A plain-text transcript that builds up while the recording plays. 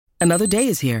Another day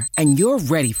is here, and you're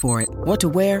ready for it. What to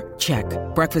wear? Check.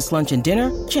 Breakfast, lunch, and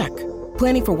dinner? Check.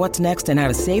 Planning for what's next and how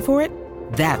to save for it?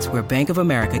 That's where Bank of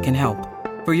America can help.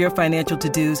 For your financial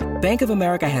to-dos, Bank of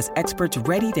America has experts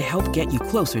ready to help get you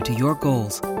closer to your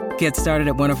goals. Get started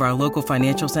at one of our local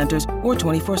financial centers or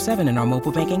 24/7 in our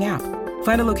mobile banking app.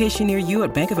 Find a location near you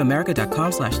at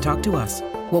bankofamerica.com/talktous.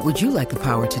 What would you like the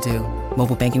power to do?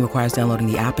 Mobile banking requires downloading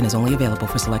the app and is only available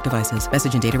for select devices.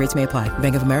 Message and data rates may apply.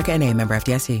 Bank of America N.A., member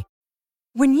FDIC.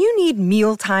 When you need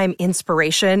mealtime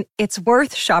inspiration, it's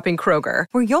worth shopping Kroger,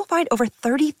 where you'll find over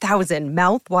 30,000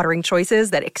 mouth-watering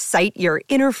choices that excite your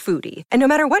inner foodie. And no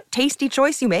matter what tasty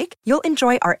choice you make, you'll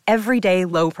enjoy our everyday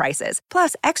low prices,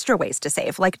 plus extra ways to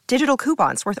save, like digital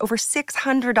coupons worth over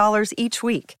 $600 each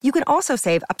week. You can also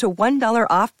save up to $1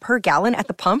 off per gallon at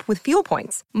the pump with fuel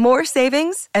points. More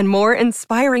savings and more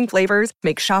inspiring flavors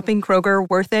make shopping Kroger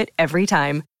worth it every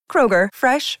time. Kroger,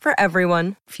 fresh for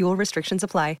everyone. Fuel restrictions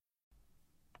apply.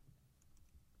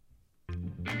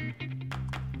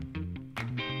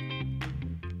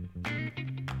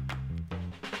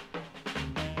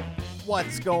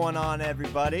 What's going on,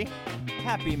 everybody?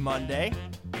 Happy Monday.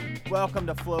 Welcome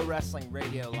to Flow Wrestling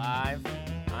Radio Live.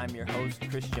 I'm your host,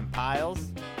 Christian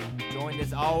Piles, joined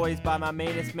as always by my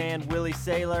mainest man, Willie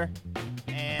Saylor,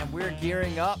 and we're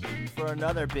gearing up for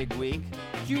another big week,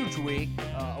 huge week,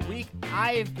 a week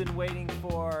I've been waiting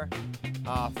for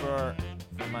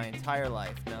my entire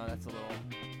life. No, that's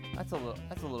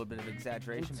a little bit of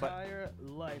exaggeration.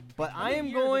 Life. But I am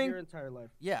your going. Entire life.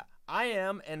 Yeah, I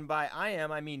am, and by I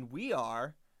am, I mean we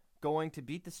are going to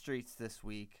beat the streets this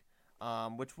week,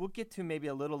 which we'll get to maybe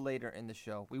a little later in the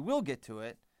show. We will get to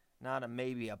it, not a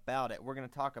maybe about it. We're going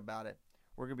to talk about it.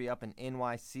 We're going to be up in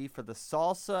NYC for the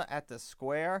Salsa at the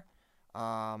Square.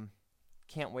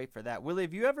 Can't wait for that. Willie,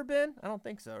 have you ever been? I don't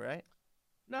think so, right?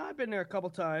 No, I've been there a couple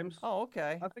times. Oh,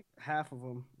 okay. I think half of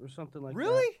them or something like that.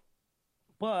 Really?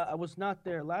 But I was not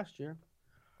there last year.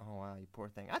 Oh, wow, you poor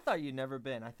thing. I thought you'd never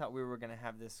been. I thought we were going to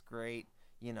have this great,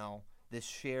 this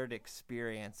shared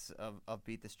experience of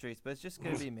Beat the Streets, but it's just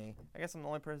going to be me. I guess I'm the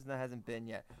only person that hasn't been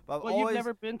yet. But you've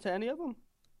never been to any of them?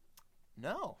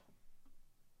 No.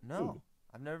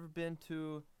 I've never been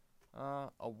to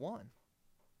a one.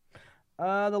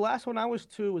 The last one I was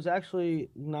to was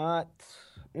actually not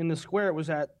in the Square. It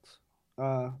was at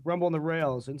Rumble on the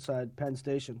Rails inside Penn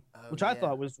Station, which I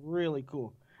thought was really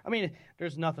cool. I mean,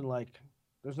 there's nothing like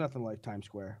Times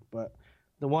Square, but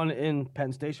the one in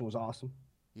Penn Station was awesome.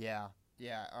 Yeah.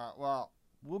 Well,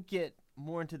 we'll get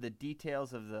more into the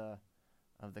details of the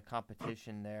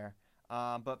competition there.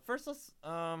 But first, let's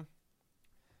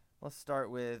start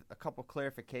with a couple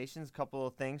clarifications, a couple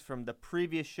of things from the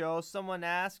previous show. Someone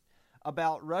asked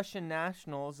about Russian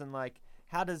nationals and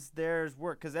how does theirs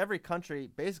work? Because every country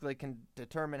basically can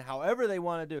determine however they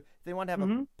want to do. If they want to have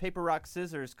a paper, rock,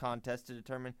 scissors contest to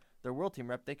determine their world team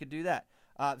rep, they could do that.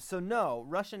 So no,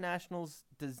 Russian nationals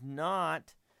does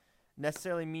not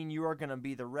necessarily mean you are going to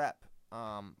be the rep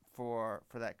for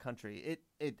that country.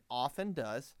 It often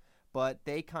does, but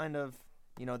they kind of,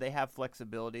 they have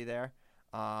flexibility there.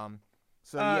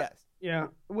 Yes. Yeah,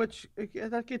 which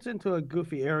that gets into a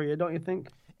goofy area, don't you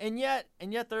think? And yet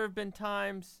there have been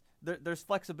times there's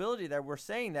flexibility there. We're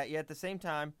saying that, yet at the same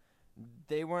time,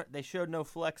 they showed no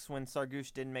flex when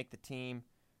Sargush didn't make the team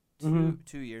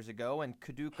 2 years ago, and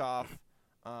Kadukov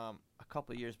a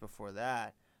couple of years before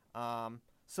that.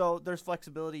 So there's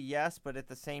flexibility, yes, but at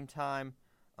the same time,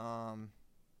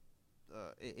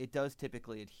 it does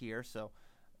typically adhere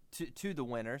to the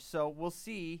winners. So we'll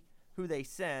see who they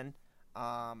send.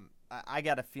 I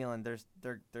got a feeling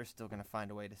they're still going to find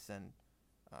a way to send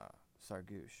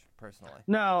Sargush, personally.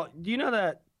 Now, do you know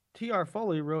that T.R.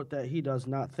 Foley wrote that he does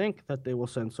not think that they will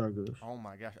send Sargush? Oh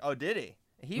my gosh! Oh, did he?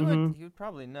 He would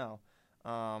probably know.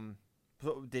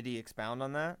 Did he expound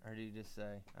on that, or did he just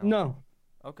say? No.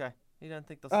 Okay, he doesn't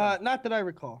think they'll send. Not that I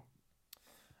recall.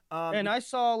 And I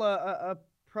saw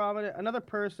another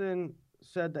person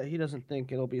said that he doesn't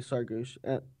think it'll be Sargush,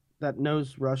 that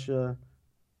knows Russia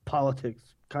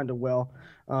politics kind of well.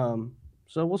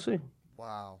 So we'll see.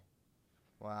 Wow.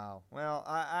 Well,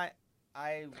 I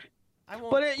won't.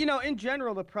 But in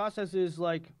general, the process is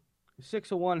like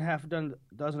 6 of one, half a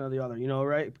dozen of the other.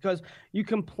 Right? Because you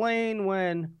complain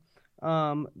when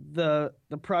the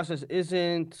process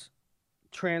isn't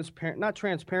transparent, not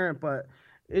transparent, but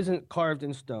isn't carved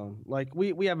in stone. Like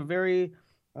we have a very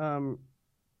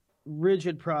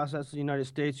rigid process in the United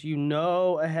States.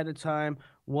 Ahead of time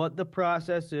what the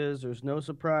process is. There's no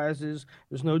surprises.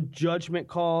 There's no judgment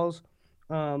calls.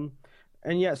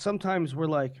 And yet sometimes we're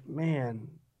like, man,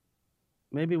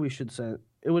 maybe we should send.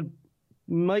 It would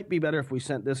might be better if we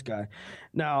sent this guy.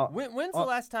 Now, When's the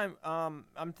last time?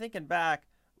 I'm thinking back.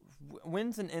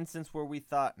 When's an instance where we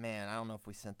thought, man, I don't know if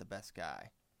we sent the best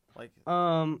guy? Like,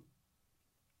 I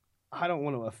don't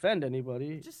want to offend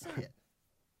anybody. just say it.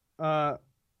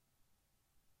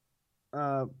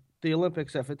 The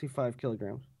Olympics at 55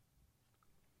 kilograms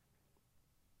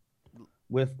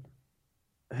with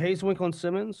Hayeswinkle and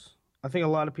Simmons. I think a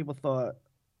lot of people thought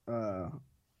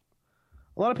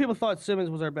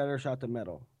Simmons was our better shot to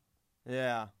medal.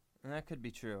 Yeah, and that could be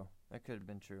true. That could have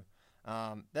been true.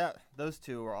 Those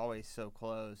two were always so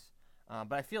close.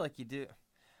 But I feel like you do.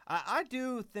 I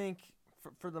do think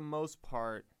for the most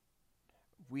part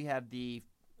we have a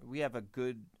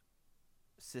good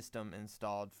system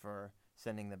installed for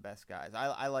sending the best guys.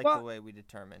 I like the way we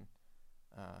determine.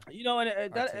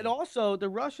 And also the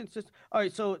Russian system. All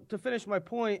right, so to finish my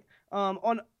point,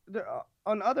 on the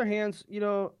other hand,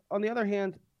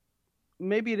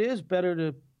 maybe it is better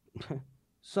to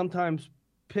sometimes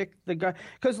pick the guy,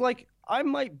 because like I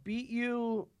might beat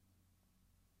you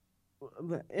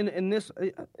in this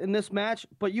match,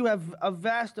 but you have a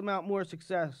vast amount more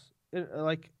success in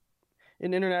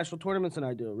international tournaments than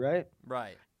I do, right?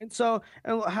 Right. And so,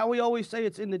 and how we always say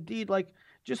it's in the deed, like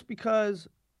just because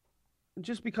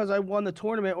I won the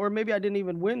tournament, or maybe I didn't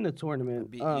even win the tournament.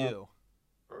 Beat you.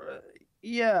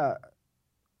 Yeah.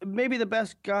 Maybe the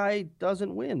best guy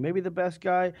doesn't win. Maybe the best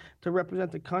guy to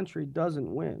represent the country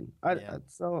doesn't win.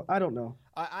 So I don't know.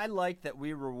 I like that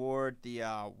we reward the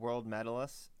world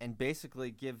medalists and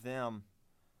basically give them.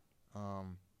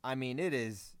 I mean, it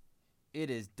is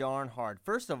darn hard.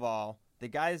 First of all, the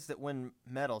guys that win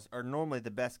medals are normally the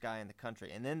best guy in the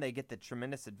country, and then they get the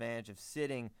tremendous advantage of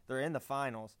sitting. They're in the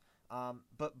finals.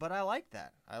 But I like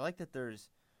that. I like that there's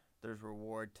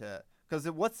reward to, because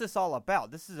what's this all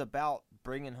about? This is about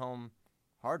bringing home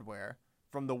hardware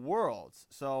from the worlds.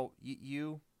 So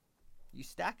you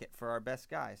stack it for our best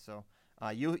guys. So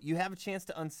you have a chance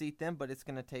to unseat them, but it's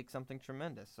going to take something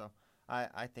tremendous. So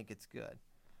I think it's good.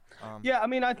 I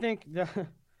mean, I think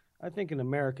in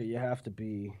America you have to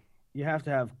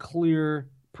have clear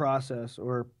process,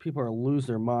 or people will lose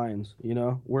their minds. You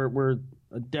know, we're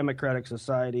a democratic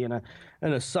society and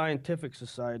a scientific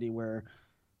society where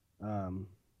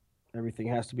everything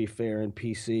has to be fair and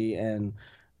PC, and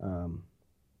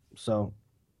so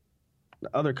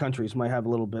other countries might have a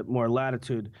little bit more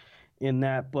latitude in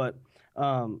that. But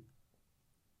Russia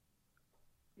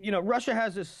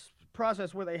has this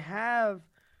process where they have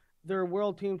their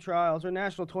world team trials or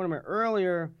national tournament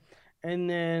earlier, and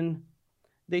then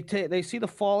they see the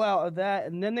fallout of that,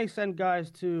 and then they send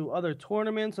guys to other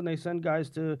tournaments, and they send guys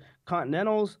to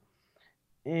continentals,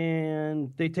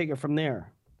 and they take it from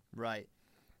there. Right.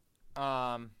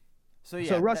 So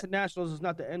Russian nationals is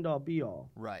not the end all be all.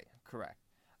 Right. Correct.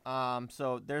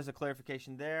 So there's a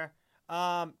clarification there.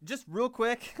 Just real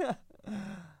quick,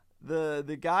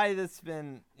 the guy that's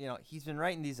been, he's been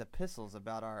writing these epistles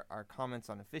about our comments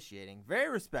on officiating very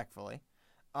respectfully.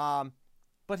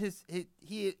 But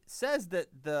he says that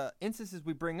the instances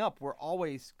we bring up we're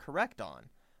always correct on.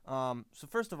 So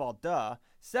first of all, duh.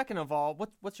 Second of all,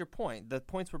 what's your point? The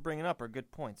points we're bringing up are good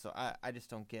points. So I just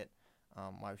don't get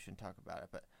why we shouldn't talk about it.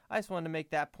 But I just wanted to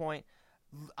make that point.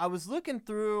 I was looking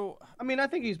through. I mean, I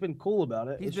think he's been cool about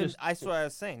it. That's what I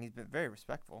was saying. He's been very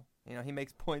respectful. He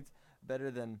makes points better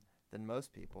than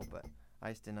most people. But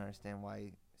I just didn't understand why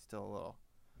he's still a little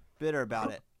bitter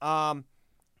about it.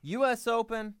 U.S.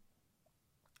 Open.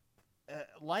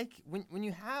 Like when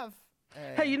you have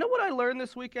hey, you know what I learned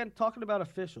this weekend talking about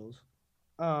officials?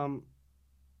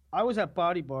 I was at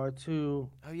Body Bar too.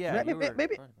 Oh yeah,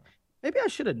 maybe I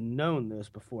should have known this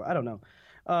before. I don't know.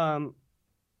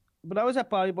 But I was at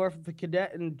Body Bar for the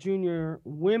cadet and junior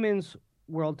women's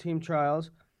world team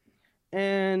trials,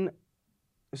 and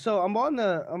so I'm on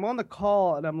the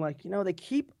call, and I'm like, they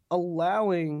keep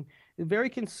allowing very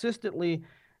consistently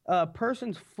a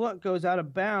person's foot goes out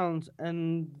of bounds,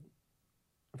 and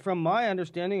from my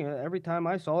understanding, every time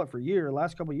I saw it for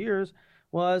last couple of years,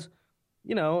 was,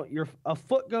 a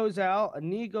foot goes out, a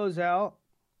knee goes out,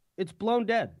 it's blown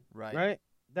dead. Right.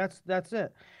 That's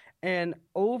it. And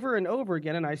over and over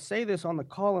again, and I say this on the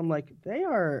call, I'm like, they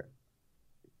are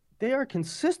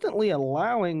consistently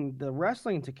allowing the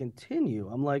wrestling to continue.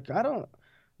 I'm like, I don't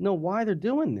know why they're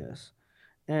doing this.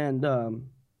 And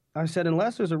I said,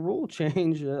 unless there's a rule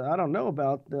change, I don't know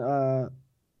about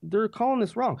they're calling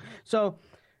this wrong. So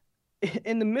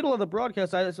in the middle of the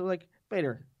broadcast, I was like,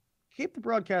 Bader, keep the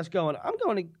broadcast going. I'm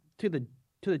going to the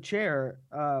chair,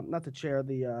 not the chair,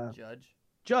 the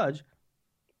judge.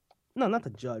 No, not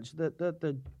the judge.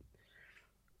 The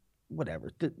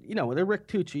Rick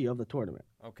Tucci of the tournament.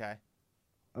 Okay.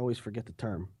 I always forget the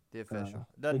term. The official.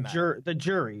 Doesn't matter. The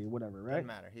jury, whatever, right? Doesn't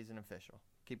matter. He's an official.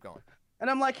 Keep going. And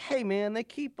I'm like, hey, man, they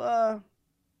keep, and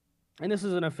this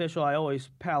is an official I always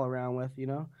pal around with,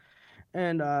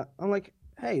 And I'm like,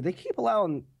 hey, they keep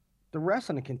allowing the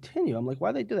wrestling to continue. I'm like,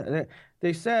 why they do that?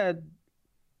 They said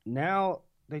now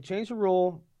they changed the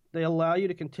rule. They allow you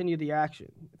to continue the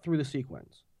action through the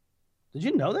sequence. Did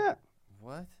you know that?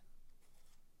 What?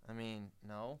 I mean,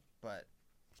 no, but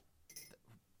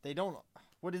they don't.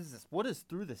 What is this? What does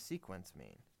through the sequence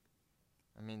mean?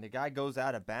 I mean, the guy goes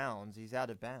out of bounds. He's out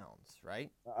of bounds,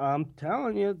 right? I'm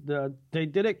telling you, they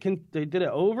did it. They did it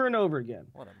over and over again.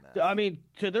 What a mess. I mean,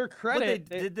 to their credit,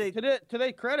 to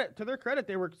their credit,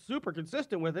 they were super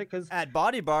consistent with it. Because at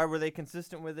Body Bar, were they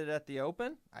consistent with it at the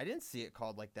Open? I didn't see it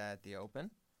called like that at the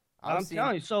Open. I'm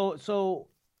telling you. So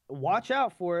watch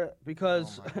out for it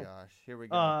because. Oh my gosh! Here we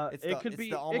go. It could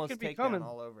be coming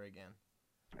all over again.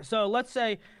 So let's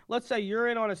say you're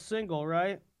in on a single,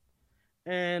 right?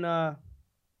 And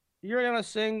you're in on a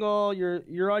single.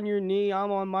 You're on your knee.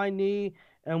 I'm on my knee,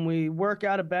 and we work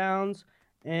out of bounds.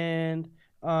 And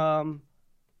my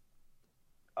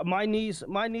knee's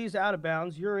out of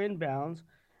bounds. You're in bounds,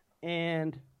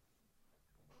 and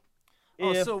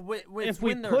so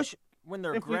when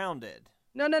they're grounded.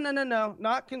 No.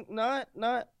 Not.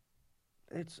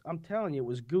 I'm telling you, it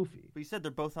was goofy. But you said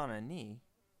they're both on a knee.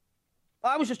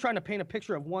 I was just trying to paint a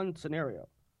picture of one scenario.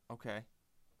 Okay.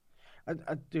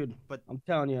 Dude, but I'm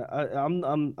telling you,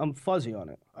 I'm fuzzy on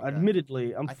it. Okay.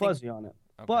 Admittedly, I'm fuzzy on it.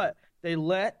 Okay. But they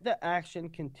let the action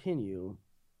continue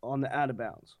on the out of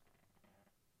bounds.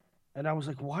 And I was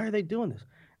like, why are they doing this?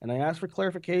 And I asked for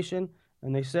clarification,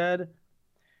 and they said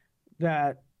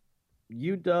that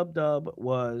UW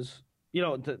was,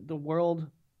 the world,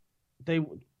 they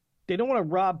don't want to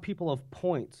rob people of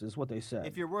points, is what they said.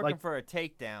 If you're working for a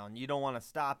takedown, you don't want to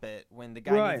stop it when the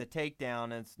guy needs a takedown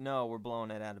and it's, no, we're blowing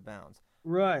it out of bounds.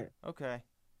 Right. Okay.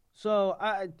 So,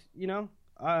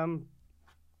 I'm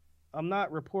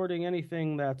not reporting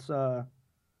anything that's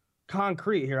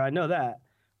concrete here. I know that.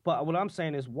 But what I'm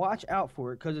saying is watch out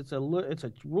for it because it's a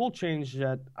rule change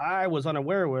that I was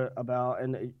unaware about,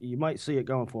 and you might see it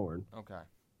going forward. Okay.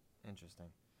 Interesting.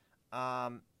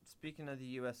 Speaking of the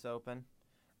U.S. Open,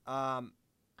 I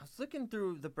was looking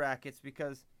through the brackets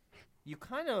because you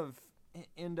kind of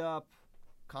end up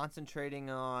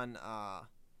concentrating on,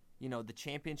 the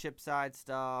championship side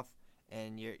stuff,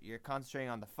 and you're concentrating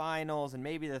on the finals and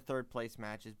maybe the third place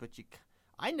matches. But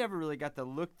I never really got to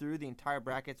look through the entire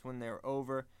brackets when they were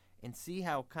over and see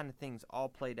how kind of things all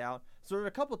played out. So there were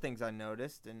a couple things I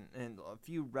noticed and a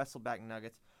few wrestleback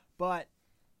nuggets. But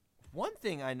one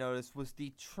thing I noticed was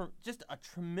just a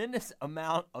tremendous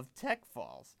amount of tech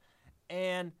falls.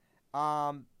 And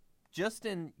just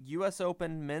in U.S.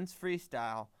 Open men's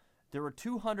freestyle, there were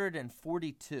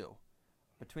 242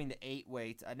 between the 8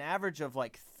 weights, an average of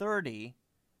like 30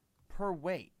 per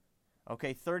weight.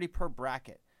 Okay, 30 per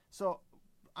bracket. So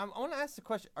I want to ask the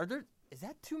question, is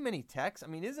that too many techs? I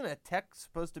mean, isn't a tech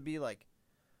supposed to be like,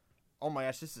 oh my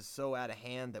gosh, this is so out of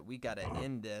hand that we got to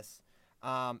end this?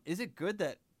 Is it good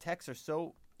that techs are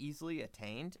so easily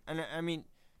attained? And I mean,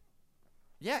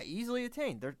 yeah, easily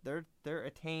attained. They're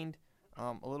attained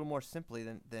a little more simply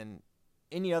than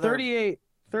any other.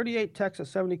 38 techs at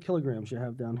 70 kilograms you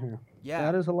have down here. Yeah,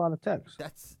 that is a lot of techs.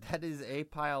 That is a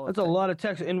pile. That's a lot of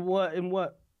techs. In what?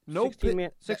 No,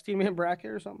 16-man bracket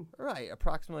or something. Right,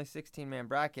 approximately 16-man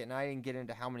bracket, and I didn't get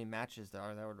into how many matches there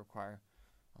are. That would require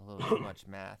a little too much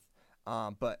math.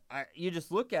 But you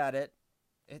just look at it.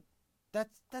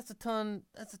 That's a ton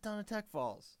of tech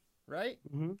falls, right?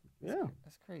 Mm-hmm. Yeah,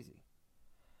 that's crazy.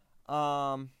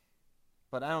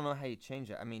 But I don't know how you change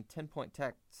it. I mean, 10-point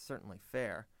tech is certainly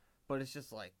fair, but it's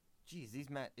just like, geez,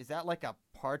 is that like a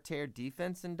parterre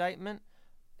defense indictment?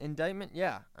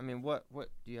 Yeah. I mean, what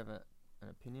do you have an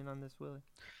opinion on this, Willie?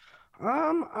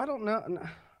 I don't know.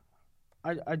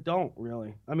 I don't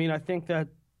really. I mean, I think that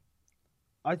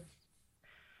I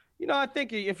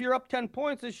think if you're up 10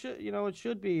 points, it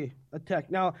should be a tech.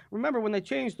 Now, remember when they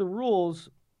changed the rules,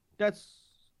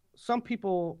 some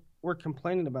people were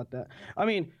complaining about that. I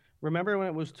mean, remember when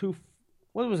it was 2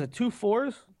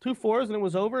 fours, and it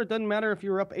was over? It doesn't matter if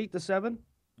you were up 8-7.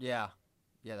 Yeah,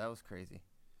 that was crazy.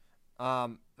 I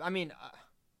mean,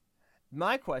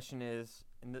 my question is,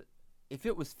 if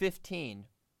it was 15,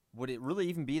 would it really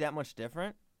even be that much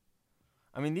different?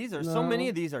 I mean, so many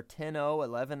of these are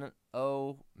 10-0,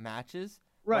 11-0 matches.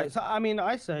 Right. So I mean,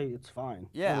 I say it's fine.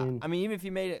 Yeah. I mean, even if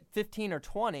you made it 15 or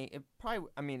 20, it probably.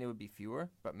 I mean, it would be fewer,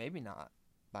 but maybe not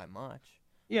by much.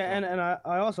 Yeah, so. and I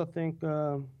also think.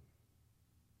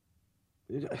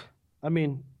 I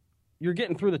mean, you're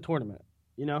getting through the tournament.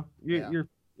 You're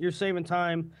you're saving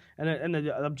time, and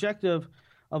the objective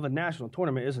of a national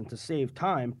tournament isn't to save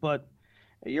time, but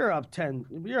you're up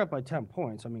by 10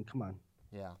 points. I mean, come on.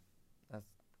 Yeah, that's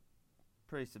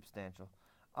pretty substantial.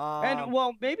 And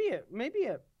well, maybe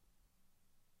it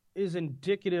is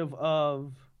indicative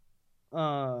of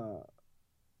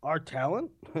our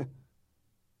talent.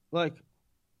 Like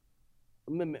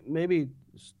maybe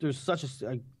there's such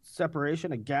a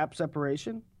separation, a gap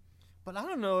separation. But I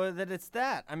don't know that it's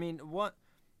that. I mean, what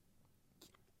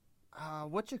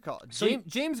you call it? So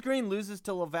James Green loses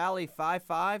to LaValle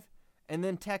 5-5, and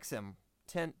then texts him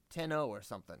 10-0 or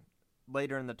something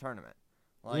later in the tournament.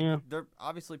 Like they're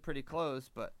obviously pretty close,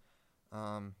 but yeah,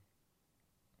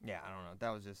 I don't know. That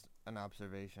was just an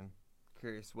observation.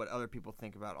 Curious what other people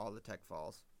think about all the tech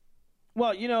falls.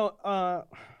 Well,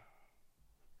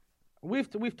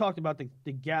 we've talked about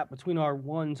the gap between our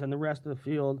ones and the rest of the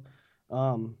field.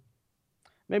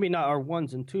 Maybe not our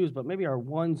ones and twos, but maybe our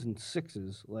ones and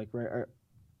sixes. Like, we're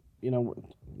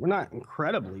not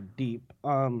incredibly deep.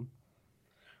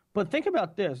 But think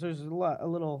about this. There's a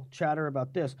little chatter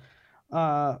about this.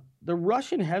 The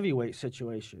Russian heavyweight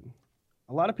situation.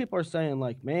 A lot of people are saying,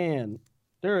 like, man,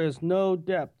 there is no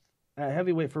depth at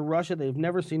heavyweight for Russia. They've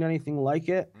never seen anything like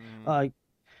it.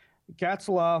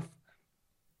 Gatsilov,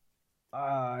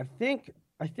 I think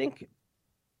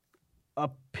a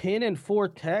pin and 4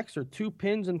 techs or 2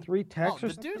 pins and 3 techs or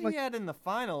the something. dude like he had in the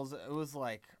finals, it was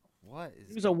like, what is?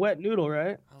 He was a wet noodle,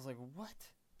 right? I was like, what?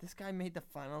 This guy made the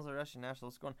finals of Russian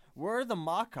Nationals. Going, where are the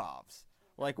Makovs?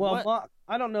 Like, well, what?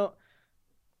 I don't know.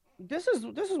 This is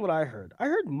what I heard. I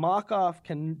heard Makov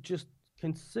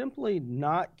can simply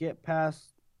not get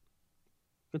past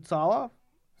Gatsalov.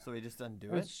 So he just doesn't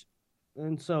do it?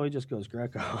 And so he just goes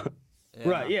Greco. Yeah.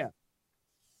 Right, yeah.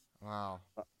 Wow.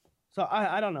 So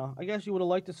I don't know. I guess you would have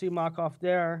liked to see Makov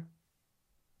there.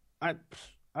 I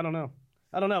don't know.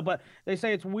 But they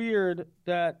say it's weird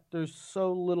that there's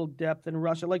so little depth in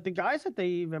Russia. Like, the guys that they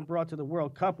even brought to the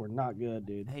World Cup were not good,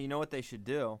 dude. Hey, you know what they should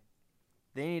do?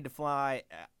 They need to fly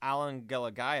Alan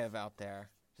Gelagayev out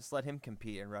there. Just let him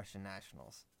compete in Russian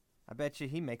Nationals. I bet you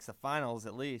he makes the finals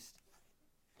at least.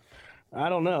 I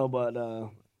don't know, but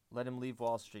let him leave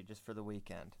Wall Street just for the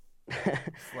weekend.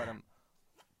 Just let him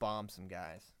bomb some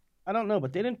guys. I don't know,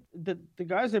 but they didn't. The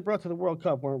guys they brought to the World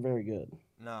Cup weren't very good.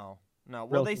 No.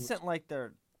 Well, they sent like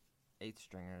their 8th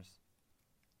stringers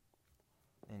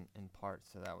in part,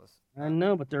 so that was. I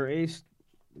know, but their ace,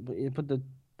 but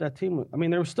that team. I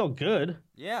mean, they were still good.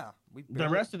 Yeah, the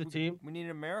rest of the team. We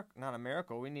needed not a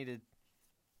miracle. We needed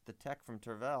the tech from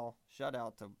Tervel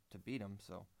shutout to beat them.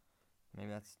 So maybe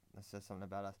that says something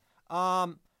about us.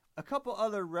 A couple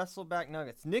other wrestleback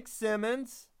nuggets. Nick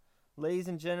Simmons, ladies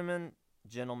and gentlemen,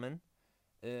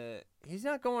 he's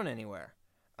not going anywhere.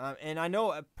 And I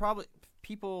know probably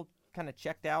people kind of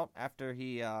checked out after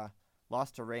he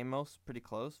lost to Ramos pretty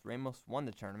close. Ramos won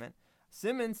the tournament.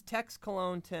 Simmons techs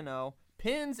Cologne 10-0,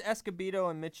 pins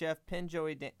Escobedo and Mitchev,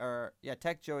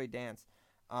 tech Joey Dance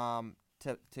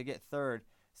to get third.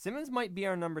 Simmons might be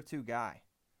our number 2 guy.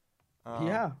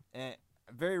 Yeah. And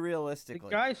very realistically.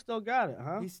 The guy still got it,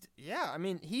 huh? I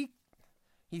mean,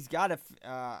 he's got to.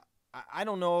 I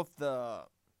don't know if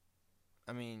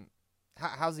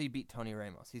how's he beat Tony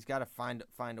Ramos? He's got to find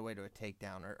a way to a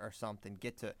takedown or something.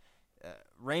 Get to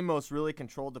Ramos really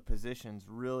controlled the positions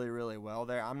really, really well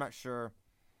there. I'm not sure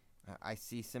I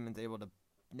see Simmons able to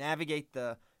navigate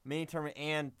the mini tournament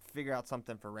and figure out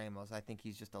something for Ramos. I think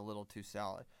he's just a little too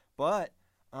solid. But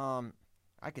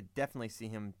I could definitely see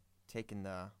him taking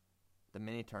the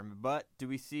mini tournament. But do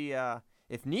we see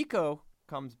if Nico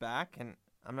comes back, and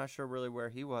I'm not sure really where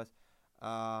he was,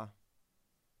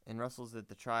 and wrestles at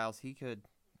the trials, he could,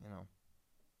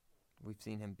 we've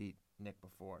seen him beat Nick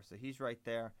before. So he's right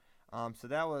there. So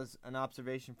that was an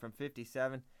observation from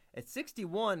 57. At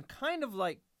 61, kind of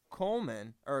like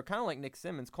Coleman, or kind of like Nick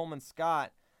Simmons, Coleman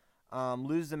Scott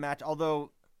loses the match.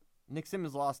 Although Nick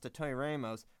Simmons lost to Tony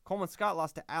Ramos, Coleman Scott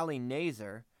lost to Ali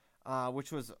Nazer,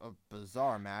 which was a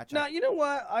bizarre match. Now, you know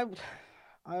what?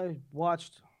 I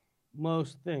watched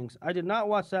most things. I did not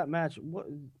watch that match. What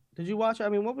did you watch? I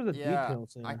mean, what were the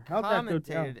details there? I How'd that go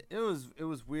down? commentated. It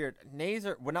was weird.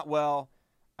 Nazer,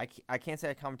 I can't say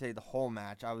I commentated the whole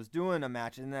match. I was doing a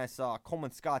match, and then I saw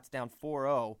Coleman Scott's down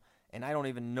 4-0, and I don't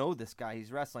even know this guy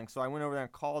he's wrestling. So I went over there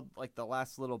and called like the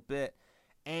last little bit,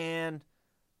 and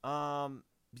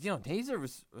Nazer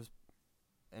was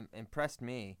impressed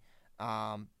me.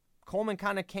 Coleman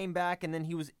kind of came back, and then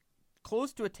he was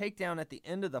close to a takedown at the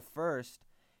end of the first,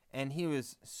 and he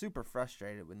was super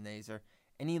frustrated with Nazer.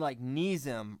 And he knees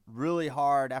him really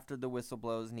hard after the whistle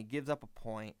blows, and he gives up a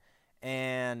point.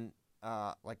 And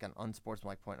like an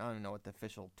unsportsmanlike point. I don't even know what the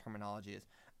official terminology is.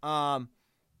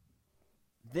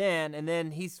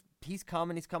 Then he's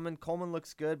coming. Coleman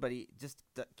looks good, but he just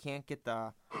can't get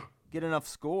enough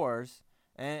scores,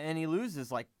 and he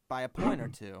loses like by a point or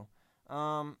two.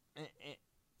 Then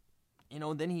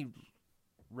he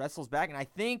wrestles back, and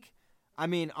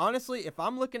honestly, if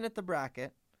I'm looking at the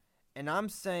bracket and I'm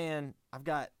saying I've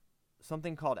got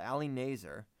something called Ali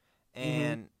Nazer,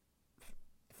 and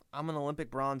if I'm an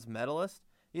Olympic bronze medalist,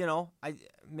 I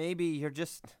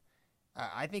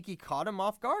think he caught him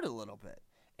off guard a little bit.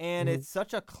 And it's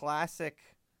such a classic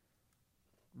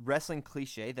wrestling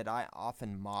cliche that I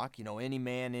often mock, any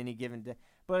man, any given day.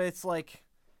 But it's like,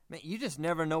 man, you just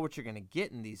never know what you're going to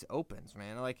get in these opens,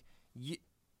 man. Like,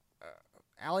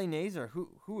 Ali Nazer,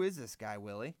 who is this guy,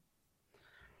 Willie?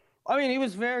 I mean, he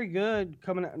was very good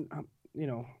coming out,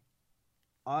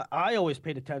 I always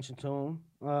paid attention to him.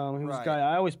 He was a guy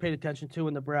I always paid attention to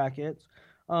in the brackets.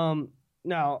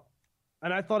 Now,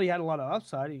 and I thought he had a lot of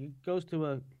upside. He goes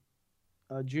to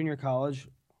a junior college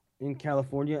in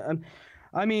California. And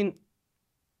I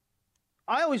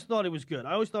always thought he was good.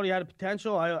 I always thought he had a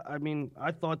potential.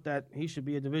 I thought that he should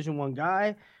be a Division I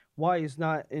guy. Why he's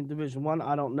not in Division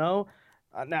I, I don't know.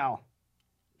 Now,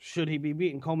 should he be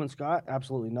beating Coleman Scott?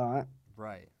 Absolutely not.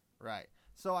 Right.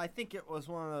 So I think it was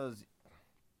one of those,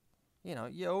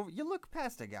 you look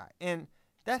past a guy, and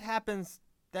that happens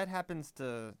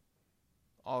to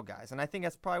all guys. And I think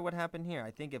that's probably what happened here.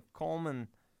 I think if Coleman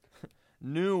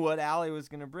knew what Ali was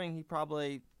going to bring, he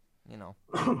probably,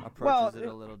 approaches it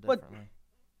a little differently.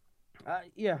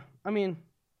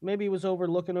 Maybe he was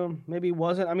overlooking him. Maybe he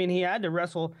wasn't.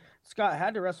 Scott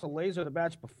had to wrestle Laser the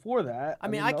match before that.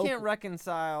 I can't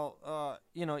reconcile,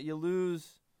 you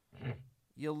lose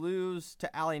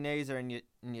to Ali Nazer and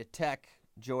you tech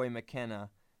Joey McKenna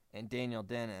and Daniel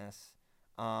Dennis.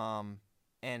 Nazer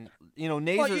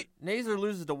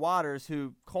loses to Waters,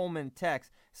 who Coleman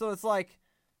techs. So it's like,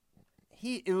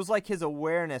 it was like his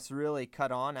awareness really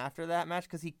cut on after that match,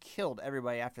 because he killed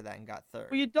everybody after that and got third.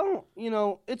 Well,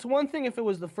 it's one thing if it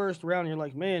was the first round, you're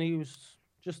like, man, he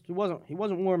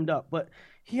wasn't warmed up, but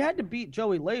he had to beat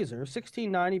Joey Laser.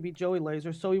 16-9, he beat Joey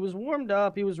Laser, so he was warmed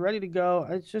up, he was ready to go.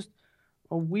 It's just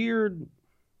a weird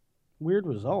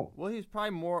result. Well, he's probably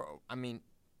more, I can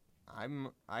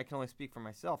only speak for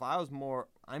myself. I'm more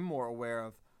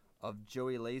aware of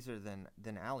Joey Laser than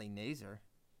Ali Nazer.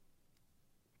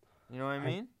 You know what I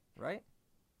mean? Right?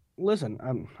 Listen,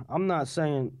 I'm not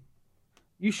saying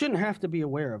you shouldn't have to be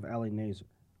aware of Ali Nazer.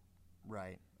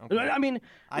 Right. Okay. I'm saying,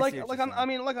 Ali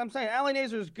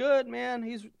Nazer's good, man.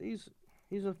 He's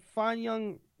a fine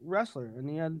young wrestler, and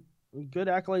he had good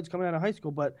accolades coming out of high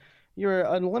school. But you're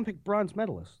an Olympic bronze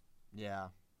medalist. Yeah.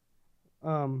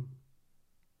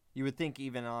 You would think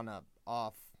even on a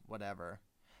off whatever.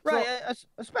 Right.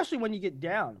 Especially when you get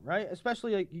down. Right.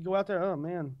 Especially like you go out there. Oh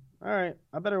man. All right,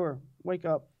 I better wake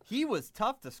up. He was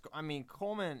tough to score.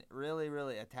 Coleman really,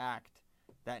 really attacked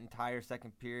that entire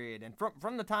second period. And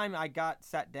from the time I got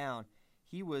sat down,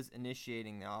 he was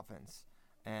initiating the offense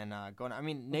and going.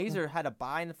 Nazer had a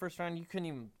bye in the first round. You couldn't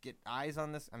even get eyes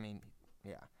on this. I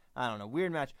don't know.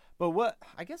 Weird match. But what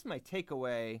I guess my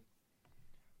takeaway,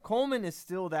 Coleman is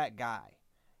still that guy.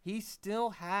 He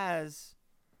still has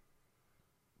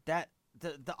that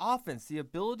the offense, the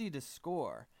ability to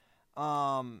score.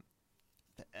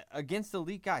 Against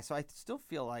elite guys, so I still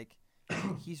feel like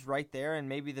he's right there, and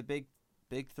maybe the big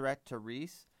threat to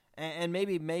Reese, and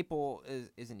maybe Maple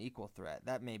is an equal threat.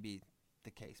 That may be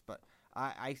the case, but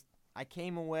I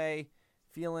came away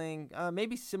feeling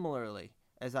maybe similarly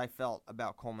as I felt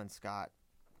about Coleman Scott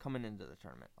coming into the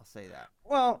tournament. I'll say that.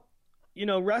 Well,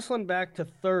 wrestling back to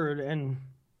third and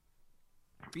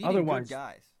beating good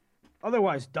guys,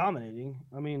 otherwise dominating.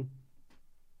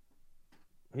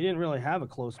 He didn't really have a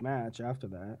close match after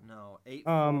that. No,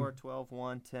 8-4,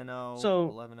 12-1, 10-0,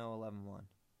 11-0,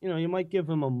 11-1. You might give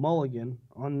him a mulligan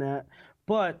on that.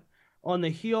 But on the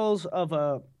heels of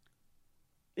a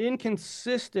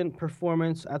inconsistent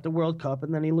performance at the World Cup,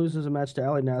 and then he loses a match to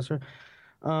Ali Nazer,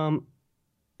 the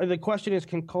question is,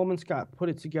 can Coleman Scott put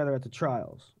it together at the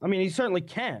trials? He certainly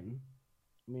can.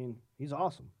 He's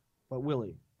awesome. But will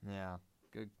he? Yeah,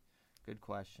 good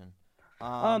question.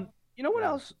 You know what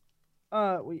else?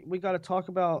 We got to talk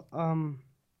about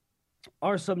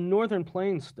are some Northern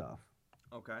Plains stuff.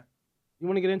 Okay. You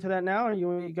want to get into that now, or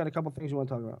you got a couple things you want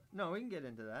to talk about? No, we can get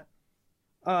into that.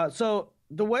 So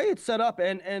the way it's set up,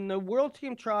 and the World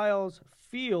Team Trials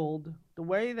field, the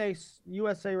way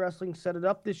USA Wrestling set it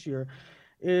up this year,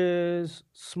 is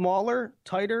smaller,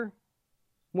 tighter,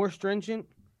 more stringent.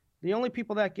 The only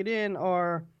people that get in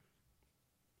are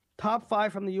top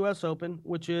 5 from the U.S. Open,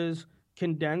 which is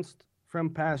condensed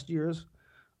from past years.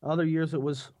 Other years it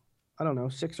was, I don't know,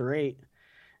 6 or 8.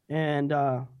 And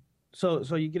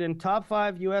so you get in top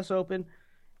 5 U.S. Open,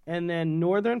 and then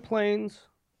Northern Plains,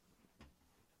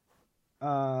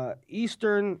 Northeast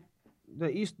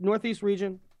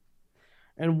region,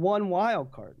 and 1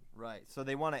 wild card. Right. So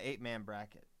they want an 8-man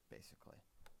bracket, basically.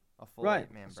 A full Right.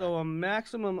 8-man bracket. So a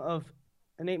maximum of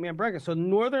an 8-man bracket. So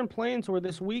Northern Plains were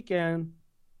this weekend,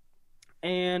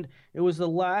 and it was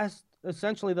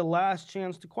essentially the last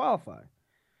chance to qualify.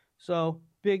 So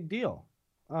big deal.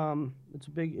 It's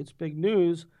big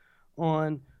news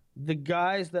on the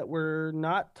guys that were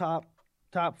not top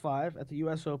 5 at the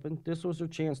U.S. Open. This was their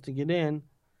chance to get in,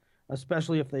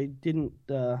 especially if they didn't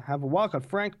have a wildcard.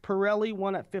 Frank Pirelli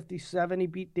won at 57. He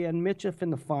beat Dan Mitchell in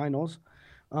the finals.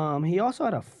 He also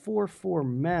had a 4-4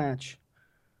 match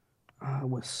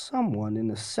with someone in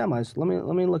the semis.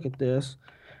 Let me look at this.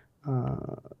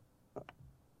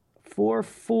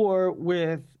 4-4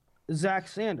 with Zach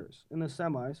Sanders in the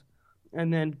semis,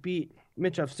 and then beat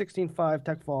Mitchell 16-5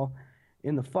 tech fall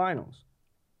in the finals.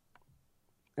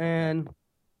 And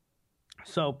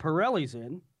so Pirelli's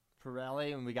in.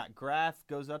 Pirelli, and we got Graf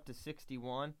goes up to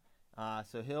 61.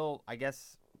 So he'll, I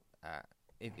guess,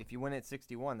 if you win at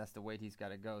 61, that's the weight he's got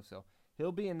to go. So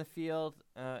he'll be in the field.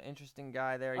 Interesting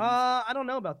guy there. I don't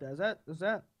know about that. Is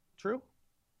that true?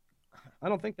 I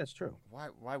don't think that's true.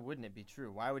 Why wouldn't it be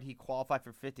true? Why would he qualify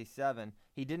for 57?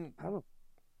 He didn't. I don't.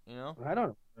 You know. I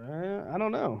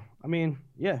don't know. I mean,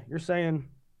 yeah, you're saying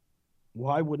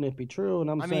why wouldn't it be true? And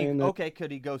I'm saying that, okay,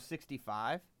 could he go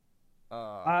 65?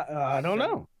 I don't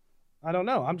know. I don't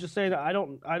know. I'm just saying that I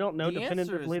don't know The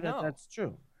definitively answer is that no. that's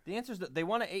true. The answer is that they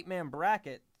want an 8-man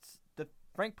bracket. The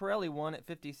Frank Pirelli won at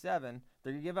 57.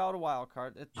 They're gonna give out a wild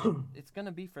card. It's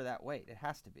gonna be for that weight. It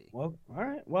has to be. Well, all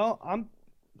right. Well,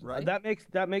 right.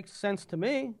 That makes sense to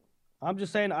me. I'm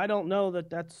just saying I don't know that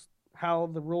that's how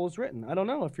the rule is written. I don't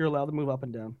know if you're allowed to move up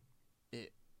and down.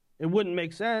 It wouldn't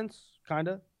make sense, kind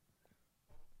of.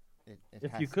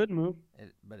 If you could move.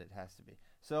 But it has to be.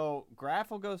 So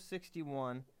Graf will go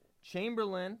 61.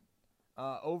 Chamberlain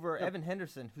over Evan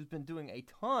Henderson, who's been doing a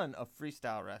ton of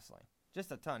freestyle wrestling.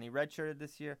 Just a ton. He redshirted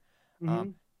this year.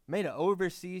 Mm-hmm. Made an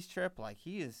overseas trip. Like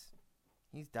he's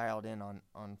dialed in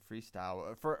on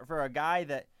freestyle. For a guy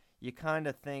that you kind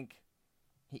of think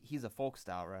he's a folk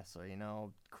style wrestler, you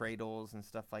know, cradles and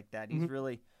stuff like that. He's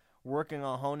really working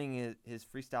on honing his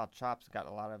freestyle chops. Got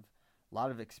a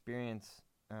lot of experience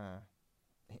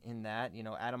in that. You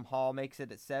know, Adam Hall makes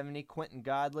it at 70. Quentin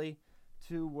Godley,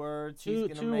 2 words.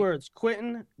 Two words.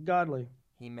 Quentin Godley.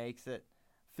 He makes it.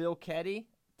 Phil Ketty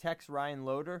texts Ryan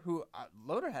Loader, who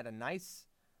Loader had a nice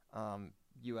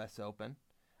U.S. Open.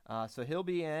 So he'll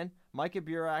be in. Micah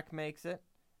Burak makes it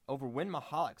over Win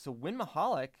Mahalik. So Win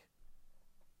Mahalik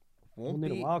won't He'll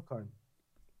need a wild card.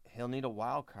 He'll need a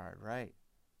wild card, right?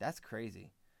 That's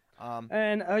crazy.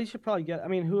 And you should probably get. I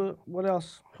mean, what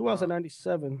else? Who else at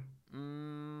 97?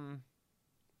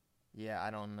 Yeah,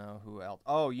 I don't know who else.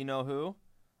 Oh, you know who?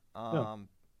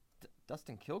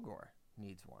 Dustin Kilgore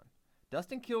needs one.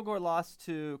 Dustin Kilgore lost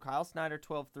to Kyle Snyder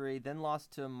 12-3, then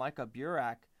lost to Micah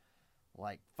Burak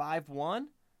like 5-1.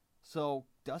 So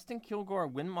Dustin Kilgore,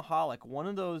 Win Mahalik, one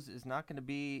of those is not going to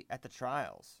be at the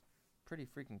trials. Pretty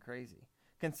freaking crazy.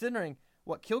 Considering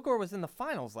what Kilgore was in the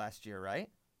finals last year, right?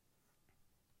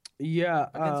 Yeah.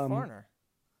 Against Farner.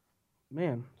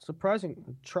 Man,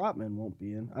 surprising. Trotman won't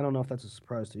be in. I don't know if that's a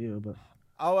surprise to you, but.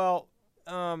 Oh,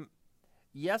 well,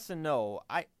 yes and no.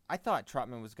 I thought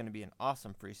Trotman was going to be an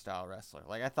awesome freestyle wrestler.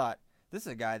 Like, I thought this is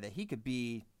a guy that he could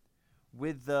be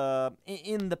with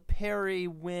in the Perry,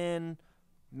 Win,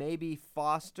 maybe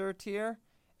Foster tier,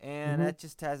 and that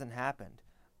just hasn't happened.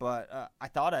 But I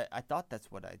thought that's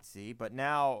what I'd see. But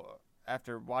now,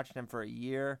 after watching him for a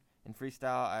year in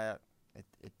freestyle,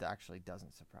 it actually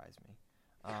doesn't surprise me.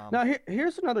 Now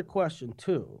here's another question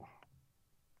too.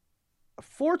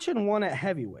 Fortune won at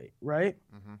heavyweight, right?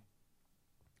 Mm-hmm.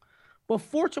 But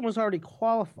Fortune was already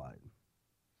qualified.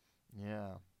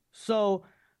 Yeah. So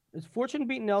is Fortune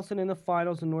beat Nelson in the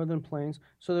finals in Northern Plains?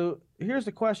 So here's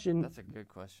the question. That's a good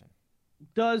question.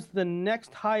 Does the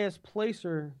next highest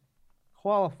placer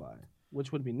qualify,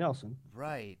 which would be Nelson?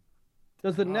 Right.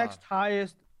 Does the next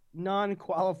highest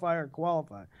non-qualifier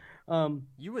qualify?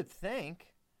 You would think.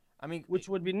 I mean, which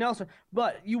would be Nelson.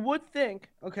 But you would think,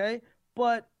 okay,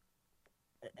 but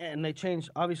and they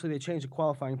changed the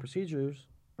qualifying procedures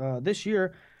this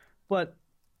year, but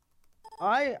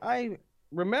I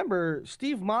remember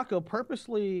Steve Mocco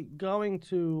purposely going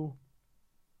to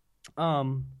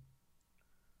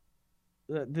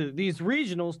these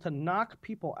regionals to knock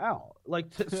people out,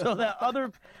 so that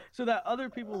other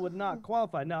people would not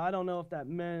qualify. Now, I don't know if that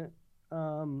meant.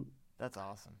 That's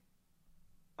awesome.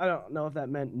 I don't know if that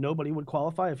meant nobody would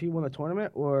qualify if he won the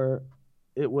tournament, or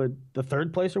the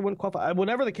third placer wouldn't qualify.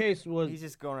 Whatever the case was, he's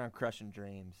just going around crushing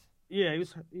dreams. Yeah,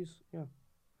 he's yeah.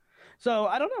 So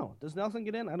I don't know. Does Nelson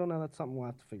get in? I don't know. That's something we'll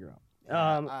have to figure out.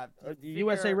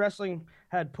 USA Wrestling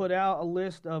had put out a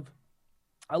list of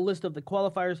the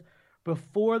qualifiers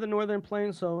before the Northern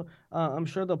Plains, so I'm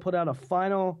sure they'll put out a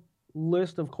final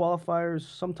list of qualifiers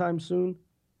sometime soon.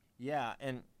 Yeah,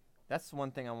 and that's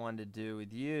one thing I wanted to do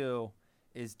with you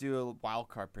is do wild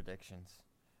card predictions.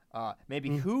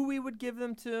 Maybe who we would give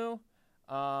them to.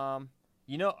 Or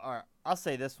I'll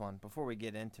say this one before we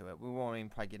get into it. We won't even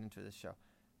probably get into this show.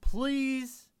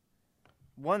 Please,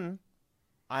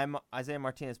 I'm Isaiah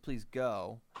Martinez, please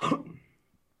go.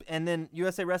 And then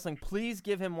USA Wrestling, please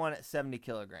give him one at 70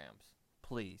 kilograms.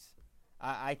 Please.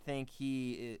 I think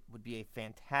he would be a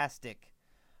fantastically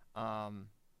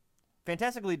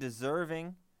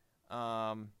deserving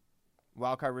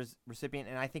wildcard recipient,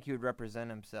 and I think he would represent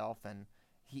himself, and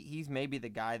he's maybe the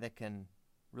guy that can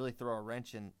really throw a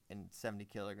wrench in 70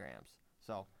 kilograms.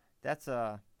 So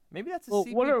maybe that's a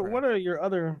CP prayer.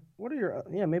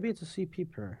 Maybe it's a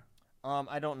CP prayer.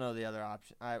 I don't know the other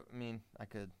option. I mean, I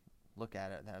could look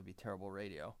at it. That would be terrible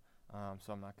radio.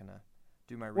 So I'm not going to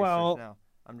do my research now.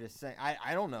 I'm just saying,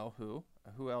 I don't know who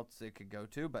else it could go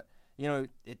to, but,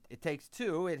 it takes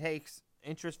two. It takes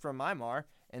interest from Myanmar,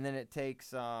 and then it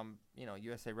takes,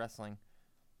 USA Wrestling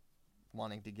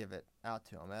wanting to give it out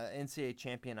to him. NCAA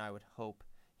champion, I would hope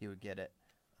he would get it.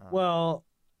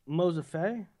 Moza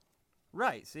Faye?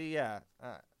 Right. See, yeah.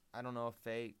 I don't know if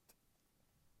Faye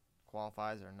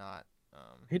qualifies or not.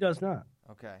 He does not.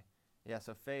 Okay. Yeah,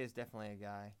 so Faye is definitely a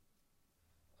guy.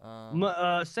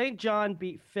 St. John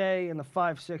beat Faye in the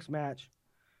 5-6 match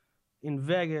in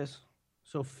Vegas,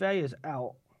 so Faye is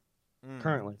out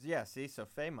currently. Yeah, see, so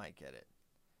Faye might get it.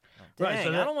 Right,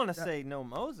 Dang, I don't want to say no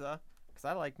Moza, because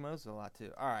I like Moza a lot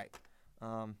too. All right,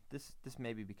 this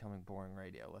may be becoming boring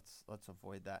radio. Let's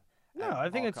avoid that. No, I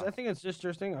think it's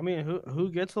interesting. I mean,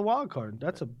 who gets the wild card?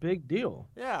 That's a big deal.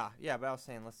 Yeah, but I was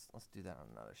saying let's do that on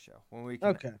another show when we can.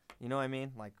 Okay. You know what I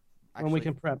mean? Like actually, when we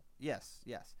can prep. Yes.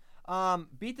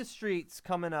 Beat the Streets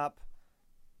coming up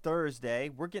Thursday.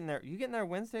 We're getting there. You getting there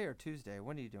Wednesday or Tuesday?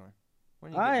 What are you doing?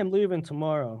 I am leaving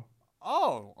tomorrow.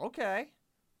 Oh, okay.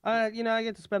 I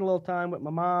get to spend a little time with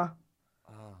my ma.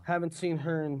 Oh. Haven't seen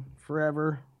her in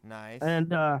forever. Nice. And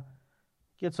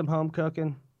get some home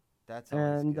cooking. That's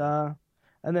always good.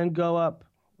 And then go up,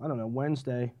 I don't know,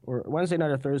 Wednesday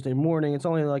night or Thursday morning. It's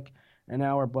only like an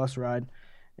hour bus ride.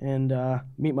 And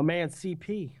meet my man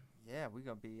CP. Yeah, we're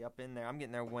going to be up in there. I'm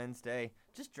getting there Wednesday,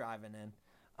 just driving in.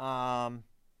 I'm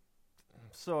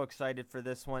so excited for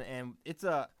this one. And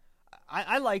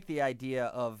I like the idea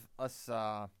of us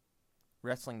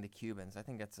wrestling the Cubans. I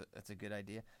think that's a good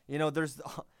idea. There's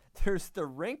the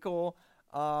wrinkle,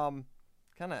 kind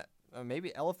of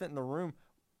maybe elephant in the room.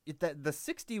 The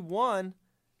 61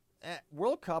 at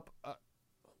World Cup,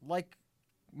 went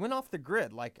off the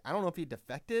grid. Like, I don't know if he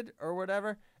defected or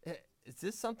whatever. Is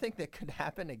this something that could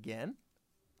happen again?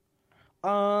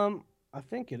 I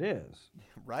think it is.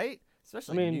 Right?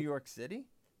 Especially in New York City.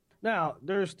 Now,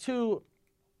 there's two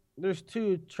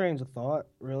trains of thought,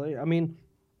 really. I mean,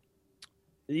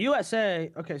 the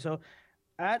USA, okay, so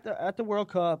at the World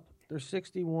Cup, there's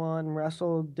 61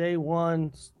 wrestled day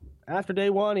one. After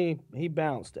day one, he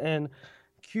bounced. And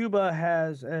Cuba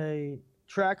has a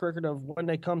track record of when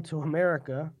they come to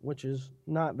America, which is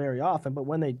not very often, but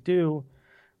when they do,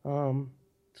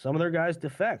 some of their guys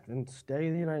defect and stay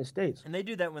in the United States. And they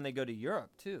do that when they go to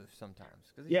Europe, too,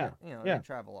 sometimes. Because they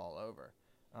travel all over.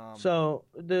 So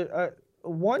the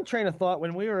one train of thought,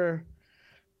 when we were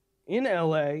in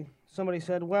L.A., somebody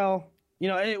said, well,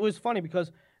 it was funny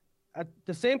because at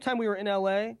the same time we were in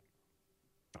L.A.,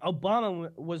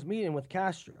 Obama was meeting with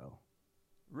Castro.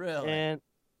 Really? And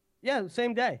yeah, the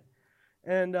same day.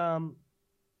 And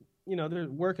they're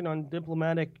working on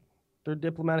their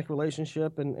diplomatic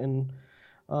relationship, and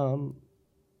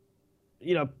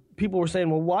people were saying,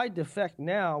 well, why defect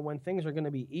now when things are going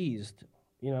to be eased?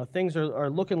 Things are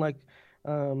looking like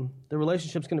the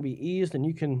relationship's going to be eased, and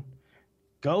you can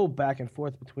go back and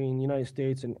forth between the United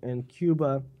States and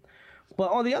Cuba.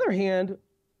 But on the other hand,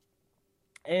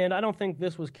 and I don't think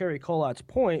this was Kerry Colot's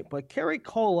point, but Kerry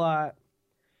Colot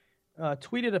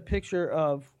tweeted a picture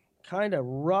of kind of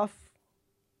rough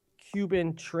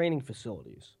Cuban training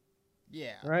facilities.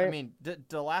 Yeah, right? I mean,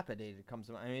 dilapidated comes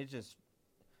to mind. I mean, it's just,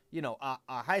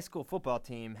 a high school football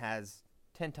team has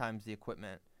 10 times the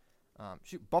equipment.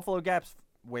 Buffalo Gap's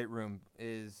weight room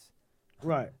is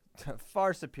Right.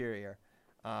 far superior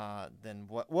than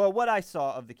what I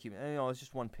saw of the Cuban. You know, it's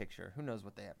just one picture. Who knows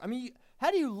what they have? I mean,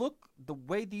 how do you look the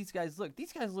way these guys look?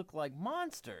 These guys look like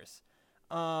monsters.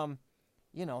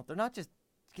 You know, they're not just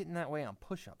getting that way on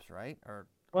push-ups, right? Or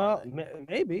Well,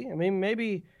 maybe. I mean,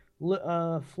 maybe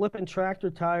flipping tractor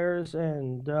tires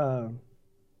and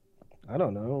I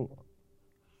don't know.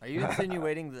 are you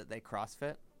insinuating that they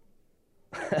CrossFit?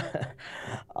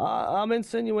 I'm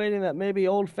insinuating that maybe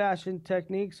old-fashioned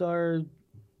techniques are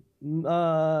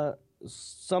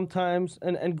sometimes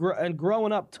and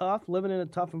growing up tough, living in a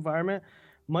tough environment,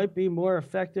 might be more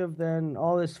effective than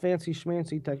all this fancy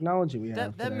schmancy technology we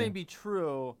have That today. may be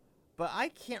true, but I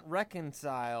can't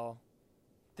reconcile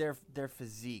their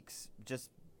physiques just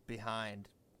behind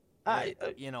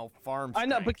farm I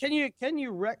know, strength. but can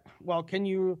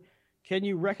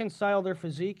you reconcile their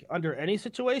physique under any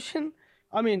situation?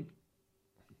 I mean,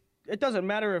 it doesn't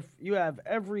matter if you have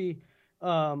every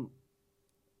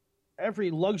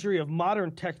luxury of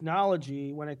modern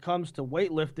technology when it comes to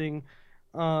weightlifting,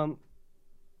 to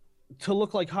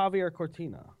look like Javier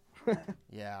Cortina.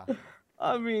 Yeah.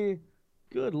 I mean,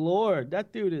 good Lord,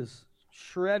 that dude is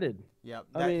shredded. Yep.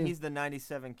 I mean- He's the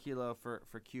 97 kilo for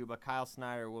Cuba. Kyle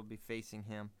Snyder will be facing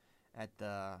him at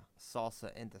the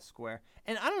Salsa in the Square.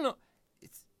 And I don't know,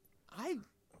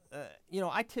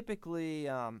 I typically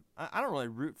I don't really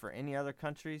root for any other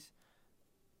countries.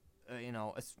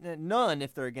 None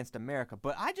if they're against America.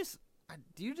 But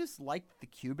do you just like the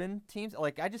Cuban teams?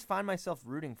 Like, I just find myself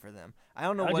rooting for them. I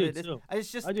don't know what it is. Too. I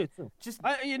just I do too. just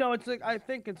It's like I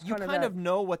think it's you kind of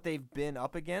know what they've been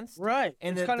up against, right.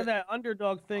 And It's kind of that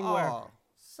underdog thing where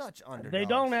such underdogs. they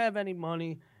don't have any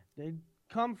money. They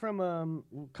come from a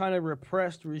kind of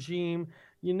repressed regime.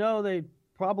 You know, they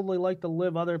probably like to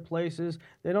live other places.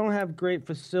 They don't have great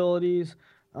facilities.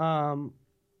 and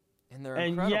they're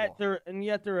incredible.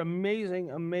 yet they're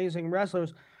amazing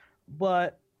wrestlers.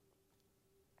 But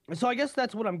so I guess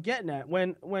that's what I'm getting at.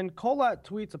 When Kolat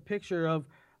tweets a picture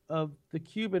of the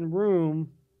Cuban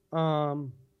room,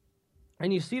 and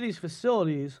you see these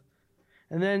facilities,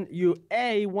 and then you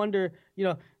wonder,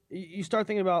 you start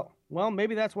thinking about, well,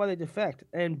 maybe that's why they defect,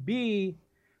 and B,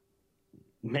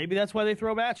 maybe that's why they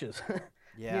throw matches.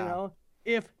 Yeah.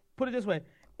 Put it this way,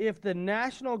 if the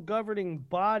national governing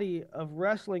body of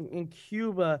wrestling in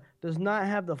Cuba does not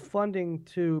have the funding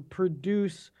to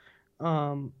produce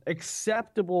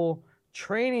acceptable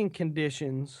training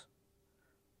conditions,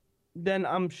 then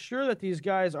I'm sure that these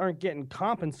guys aren't getting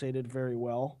compensated very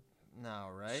well. No,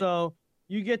 right? So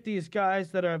you get these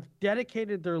guys that have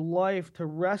dedicated their life to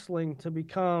wrestling to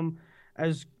become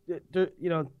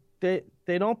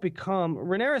they don't become.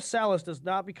 Ranieri Salas does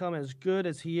not become as good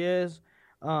as he is.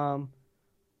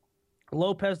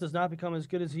 Lopez does not become as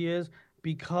good as he is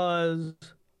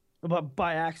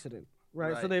by accident,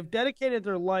 right? So they've dedicated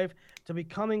their life to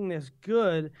becoming this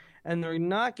good, and they're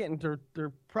not getting.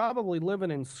 They're probably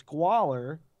living in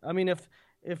squalor. I mean,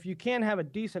 if you can't have a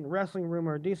decent wrestling room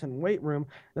or a decent weight room,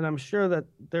 then I'm sure that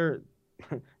they're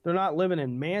not living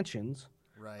in mansions.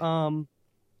 Right.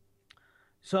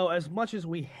 So as much as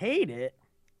we hate it,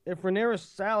 if Ranieri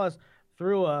Salas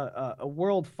threw a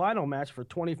world final match for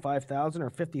 $25,000 or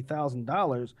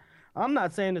 $50,000, I'm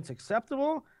not saying it's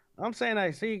acceptable. I'm saying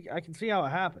I can see how it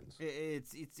happens.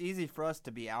 It's easy for us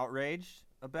to be outraged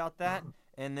about that,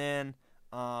 and then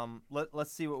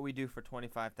let's see what we do for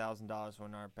 $25,000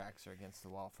 when our backs are against the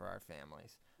wall for our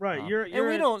families. Right.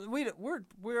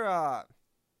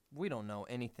 We don't know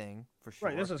anything for sure.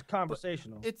 Right. This is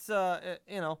conversational.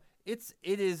 It's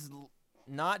it is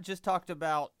not just talked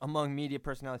about among media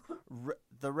personalities.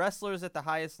 The wrestlers at the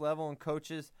highest level and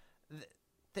coaches,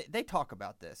 they talk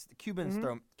about this. The Cubans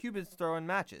throw in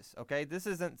matches. Okay, this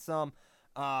isn't some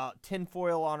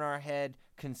tinfoil on our head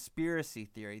conspiracy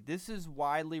theory. This is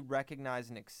widely recognized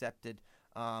and accepted.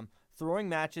 Throwing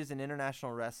matches in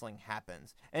international wrestling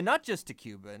happens, and not just to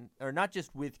Cuban or not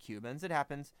just with Cubans. It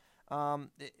happens.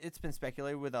 It's been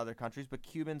speculated with other countries, but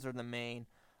Cubans are the main,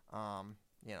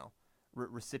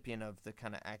 recipient of the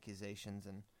kind of accusations,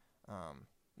 and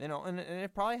and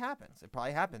it probably happens. It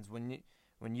probably happens when you.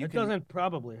 It doesn't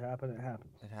probably happen. It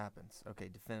happens. It happens. Okay,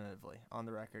 definitively on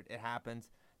the record, it happens.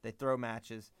 They throw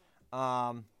matches.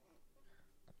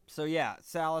 So yeah,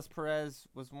 Salas, Perez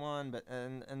was one, but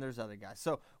and there's other guys.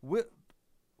 So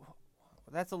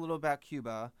that's a little about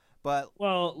Cuba, but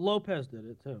Lopez did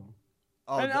it too.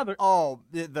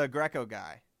 The Greco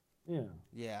guy.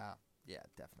 Yeah,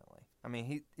 Definitely. I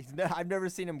mean, I've never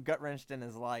seen him gut wrenched in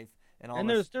his life, and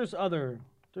there's other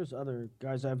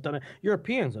guys that have done it.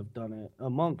 Europeans have done it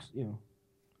amongst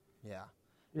Yeah.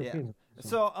 Europeans.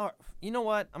 So, you know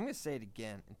what? I'm going to say it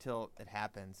again until it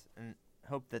happens, and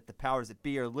hope that the powers that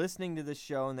be are listening to this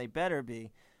show, and they better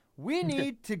be. We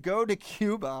need to go to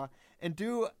Cuba and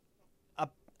do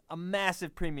a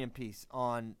massive premium piece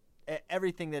on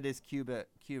everything that is Cuba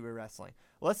wrestling.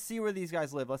 Let's see where these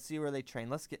guys live. Let's see where they train.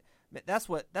 That's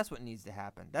what needs to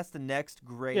happen. That's the next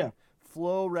great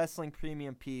Flow Wrestling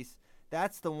premium piece.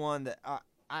 That's the one that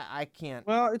I can't.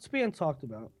 Well, it's being talked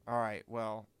about. All right.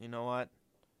 Well, you know what?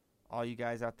 All you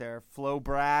guys out there, Flow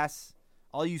Brass,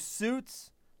 all you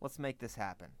suits, let's make this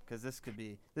happen, because this could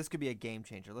be a game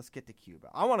changer. Let's get to Cuba.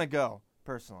 I want to go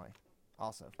personally.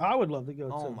 Also, I would love to go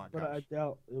oh too, my but gosh. I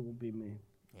doubt it will be me.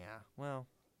 Yeah. Well,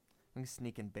 I'm gonna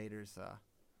sneak in Bader's.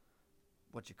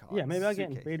 What you call Yeah, it? maybe I'll get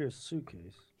in suitcase. Bader's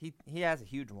suitcase. He has a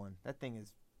huge one. That thing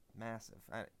is massive.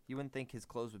 You wouldn't think his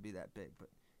clothes would be that big, but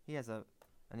he has an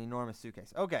enormous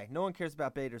suitcase. Okay, no one cares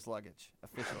about Bader's luggage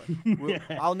officially.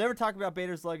 I'll never talk about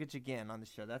Bader's luggage again on the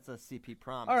show. That's a CP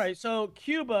promise. All right, so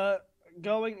Cuba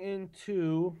going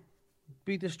into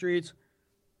Beat the Streets.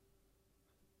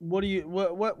 What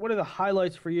are the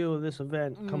highlights for you of this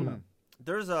event coming up?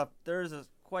 There's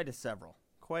quite a several.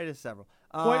 Quite a several.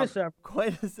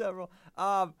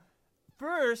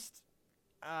 First,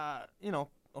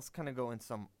 let's kind of go in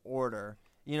some order.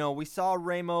 We saw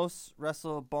Ramos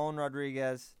wrestle Bone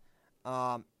Rodriguez,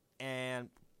 and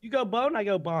You go Bone, I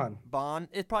go Bon. Bon.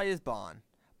 It probably is Bon,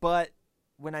 but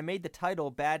when I made the title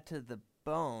 "Bad to the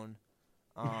Bone,"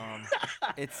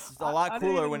 it's a lot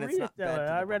cooler when it's not bad.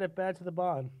 I read it Bad to the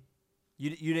Bon. You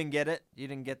didn't get it? You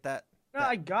didn't get that? No,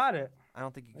 I got it. I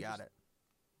don't think you got it.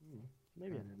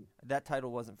 Maybe I didn't. That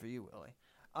title wasn't for you, Willie.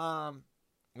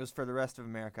 It was for the rest of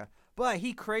America. But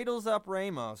he cradles up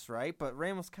Ramos, right? But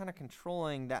Ramos kind of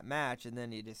controlling that match, and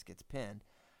then he just gets pinned.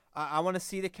 I want to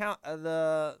see the count,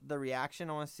 the reaction.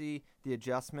 I want to see the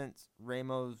adjustments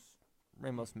Ramos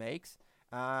makes.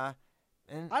 And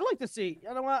I like to see.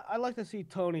 You know what? I like to see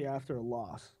Tony after a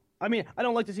loss. I mean, I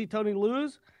don't like to see Tony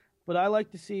lose, but I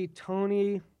like to see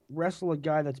Tony wrestle a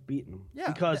guy that's beaten him.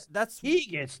 Yeah, because he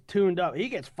gets tuned up. He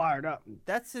gets fired up.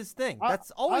 That's his thing.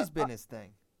 That's always been his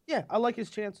thing. Yeah, I like his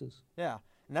chances. Yeah,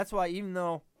 and that's why even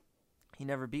though he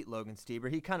never beat Logan Stieber,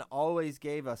 he kind of always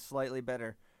gave a slightly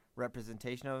better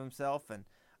representation of himself. And,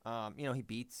 he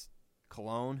beats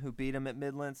Colon, who beat him at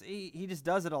Midlands. He just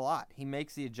does it a lot. He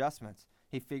makes the adjustments.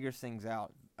 He figures things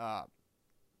out.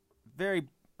 Very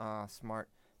smart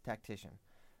tactician.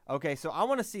 Okay, so I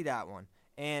want to see that one.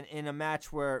 And in a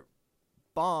match where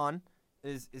Bon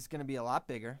is going to be a lot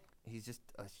bigger. He's just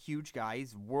a huge guy.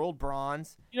 He's world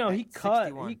bronze. He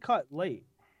cut late.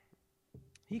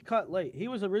 He cut late. He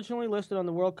was originally listed on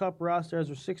the World Cup roster as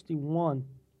a 61.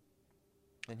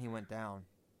 Then he went down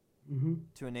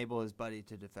to enable his buddy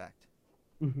to defect.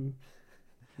 Mm-hmm.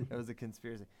 That was a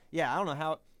conspiracy. Yeah, I don't know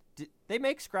how. Did they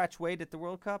make scratch weight at the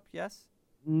World Cup? Yes?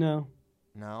 No.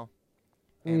 No?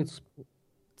 I think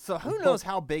So who knows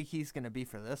how big he's going to be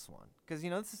for this one? Because,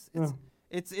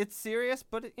 it's serious,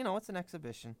 but, it's an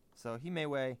exhibition. So he may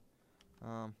weigh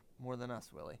more than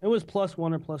us, Willie. It was +1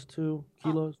 or +2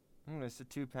 kilos. It's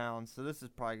 2 pounds. So this is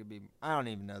probably going to be, I don't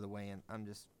even know the weigh-in. I'm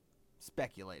just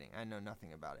speculating. I know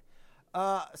nothing about it.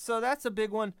 So that's a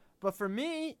big one. But for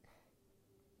me,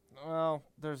 well,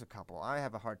 there's a couple. I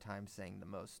have a hard time saying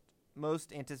the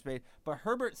most anticipated. But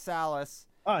Herbert Salas.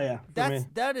 Oh, yeah.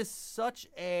 That is such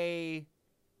a...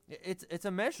 It's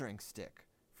a measuring stick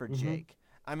for Jake.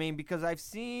 I mean, because I've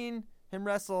seen him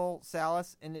wrestle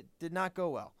Salas, and it did not go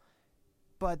well.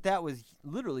 But that was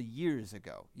literally years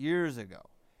ago.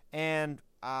 And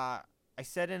I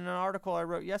said in an article I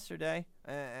wrote yesterday,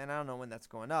 and I don't know when that's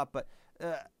going up, but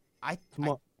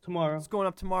tomorrow. It's going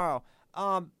up tomorrow.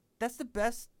 That's the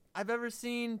best I've ever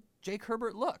seen Jake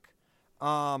Herbert look.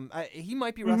 He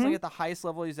might be wrestling at the highest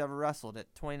level he's ever wrestled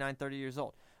at 29, 30 years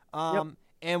old.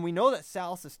 And we know that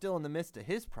Salas is still in the midst of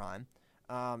his prime.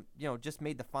 Just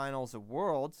made the finals of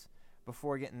Worlds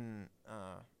before getting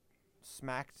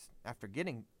smacked after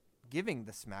giving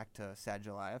the smack to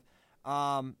Sadulayev.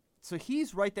 So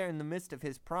he's right there in the midst of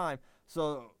his prime.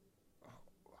 So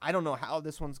I don't know how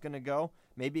this one's going to go.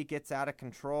 Maybe it gets out of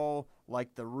control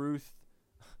like the Ruth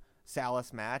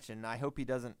Salas match, and I hope he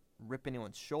doesn't rip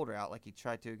anyone's shoulder out like he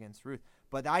tried to against Ruth.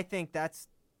 But I think that's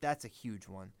a huge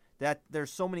one. That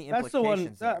there's so many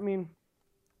implications. That's the one.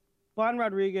 Bon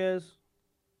Rodriguez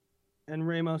and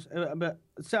Ramos, but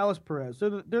Salas Perez.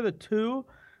 They're the two,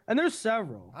 and there's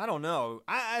several. I don't know.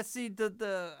 I see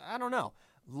the I don't know.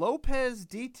 Lopez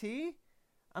DT.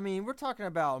 I mean, we're talking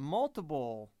about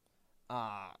multiple,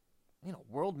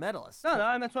 world medalists. No,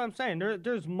 and that's what I'm saying.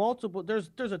 There's multiple.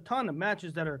 There's a ton of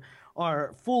matches that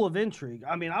are full of intrigue.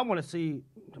 I mean, I want to see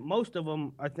most of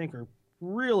them. I think are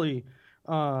really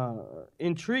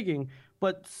intriguing.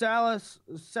 But Salas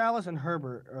and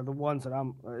Herbert are the ones that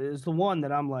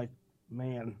I'm like,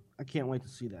 man, I can't wait to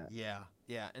see that.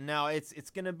 Yeah. And now it's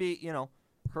gonna be,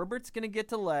 Herbert's gonna get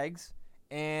to legs,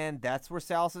 and that's where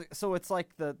Salas is. So it's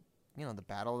like the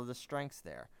battle of the strengths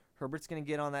there. Herbert's gonna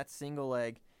get on that single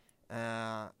leg,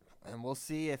 and we'll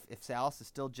see if Salas is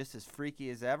still just as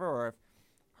freaky as ever, or if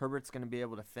Herbert's gonna be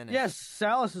able to finish. Yes,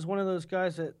 Salas is one of those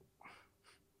guys that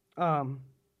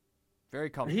very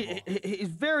comfortable. He's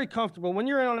very comfortable. When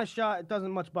you're in on a shot, it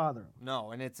doesn't much bother him.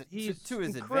 No, and it's he's to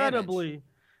his advantage.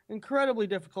 Incredibly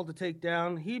difficult to take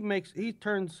down. He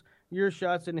turns your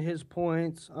shots into his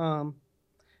points.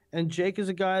 And Jake is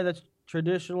a guy that's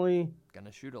traditionally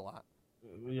gonna shoot a lot.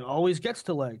 Always gets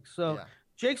to legs. So yeah.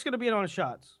 Jake's gonna be in on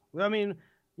shots. I mean,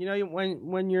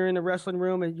 when you're in the wrestling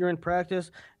room and you're in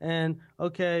practice, and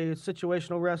okay,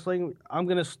 situational wrestling.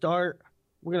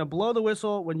 We're going to blow the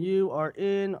whistle when you are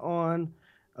in on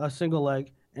a single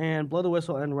leg and blow the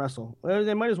whistle and wrestle.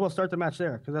 They might as well start the match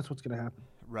there because that's what's going to happen.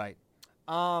 Right.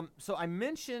 So I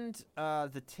mentioned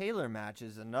the Taylor match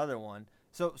is another one.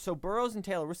 So Burroughs and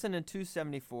Taylor, we're sending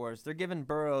 274s. They're giving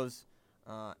Burroughs,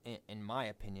 in my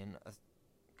opinion,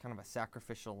 kind of a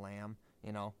sacrificial lamb.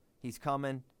 He's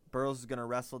coming. Burroughs is going to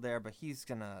wrestle there, but he's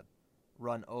going to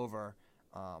run over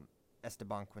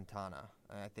Esteban Quintana.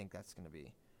 And I think that's going to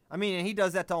be... I mean, he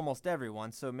does that to almost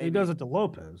everyone, so maybe... He does it to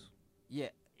Lopez. Yeah,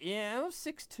 it was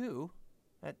 6'2"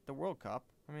 at the World Cup.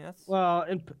 I mean, that's... Well,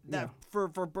 for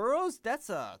Burroughs, that's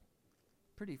a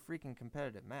pretty freaking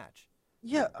competitive match.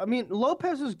 Yeah, I mean,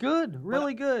 Lopez is good,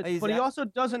 really good, but he also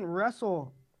doesn't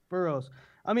wrestle Burroughs.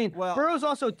 I mean, Burroughs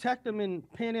also teched him in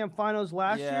Pan Am Finals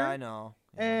last year. Yeah, I know.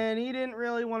 Yeah. And he didn't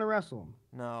really want to wrestle him.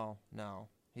 No,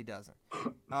 he doesn't.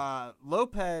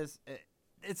 Lopez...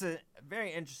 It's a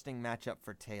very interesting matchup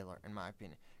for Taylor, in my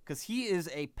opinion, because he is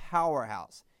a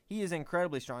powerhouse. He is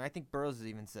incredibly strong. I think Burroughs has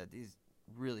even said he's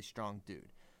a really strong dude.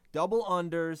 Double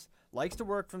unders, likes to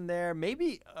work from there.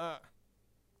 Maybe, I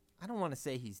don't want to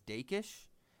say he's Dake-ish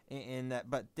in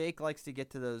that, but Dake likes to get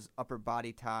to those upper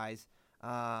body ties.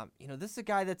 This is a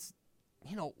guy that's,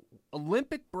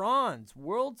 Olympic bronze,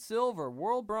 world silver,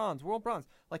 world bronze.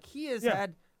 Like, he has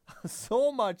had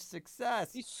so much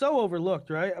success. He's so overlooked,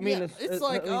 right? I mean, it's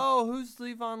like, who's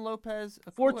Levon Lopez?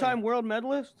 A 4-time world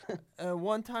medalist?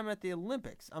 One time at the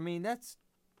Olympics. I mean, that's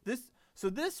this. So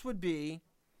this would be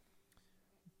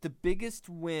the biggest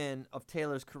win of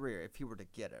Taylor's career if he were to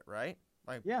get it, right?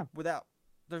 Like,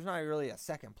 there's not really a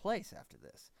second place after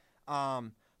this.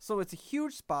 So it's a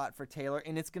huge spot for Taylor,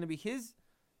 and it's going to be his,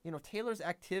 Taylor's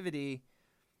activity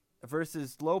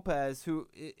versus Lopez, who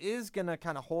is going to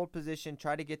kind of hold position,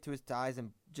 try to get to his ties, and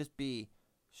just be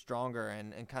stronger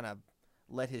and kind of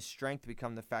let his strength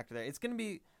become the factor there. It's going to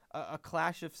be a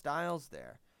clash of styles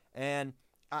there. And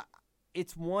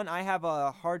it's one I have a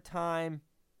hard time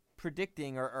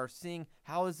predicting or seeing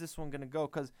how is this one going to go,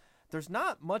 because there's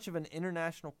not much of an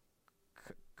international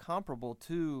comparable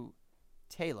to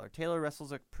Taylor. Taylor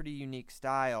wrestles a pretty unique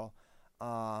style,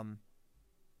 and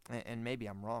maybe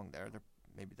I'm wrong there.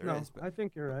 Maybe there is. But I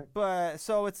think you're right. But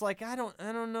so it's like I don't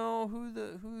know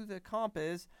who the comp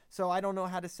is, so I don't know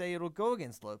how to say it'll go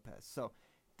against Lopez. So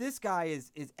this guy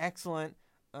is excellent.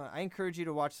 I encourage you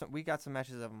to watch some. We got some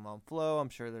matches of him on Flow. I'm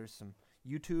sure there's some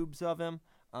YouTubes of him.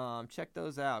 Check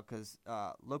those out because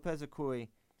Lopez Akui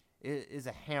is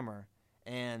a hammer.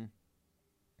 And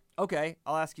okay,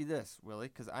 I'll ask you this, Willie,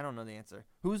 because I don't know the answer.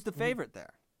 Who's the favorite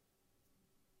there?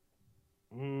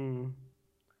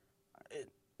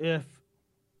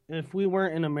 If we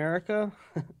weren't in America,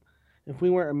 if we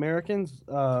weren't Americans,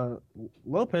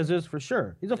 Lopez is for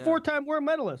sure. He's a 4-time world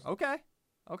medalist. Okay.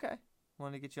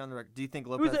 Wanted to get you on the record. Do you think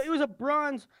Lopez? He was a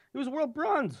bronze. He was world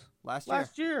bronze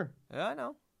last year. Yeah, I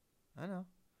know.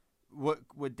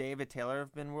 Would David Taylor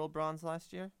have been world bronze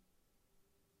last year?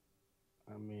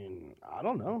 I mean, I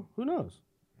don't know. Who knows?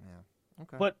 Yeah.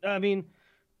 Okay. But I mean,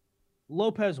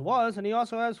 Lopez was, and he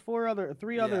also has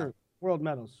three other world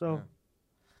medals. So. Yeah.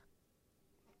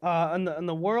 On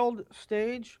the world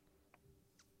stage,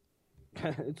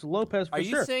 it's Lopez for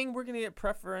sure. Are you saying we're going to get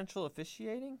preferential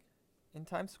officiating in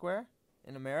Times Square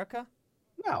in America?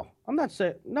 No, I'm not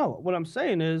saying. No, what I'm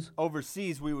saying is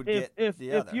overseas we would get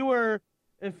the other.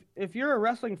 If you're a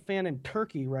wrestling fan in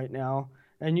Turkey right now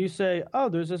and you say, oh,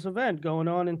 there's this event going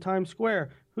on in Times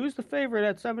Square, who's the favorite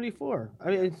at 74?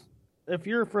 I mean, if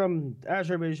you're from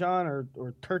Azerbaijan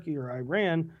or Turkey or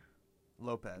Iran,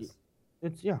 Lopez.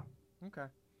 It's Okay.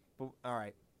 All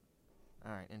right,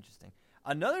 interesting.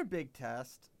 Another big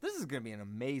test. This is going to be an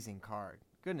amazing card.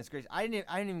 Goodness gracious, I didn't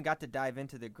even got to dive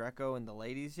into the Greco and the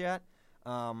ladies yet.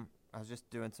 I was just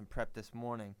doing some prep this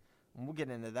morning, And we'll get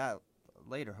into that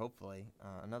later, hopefully,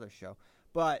 another show.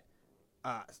 But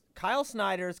Kyle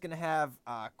Snyder is going to have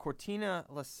Cortina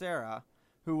Lacera,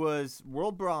 who was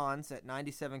world bronze at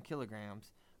 97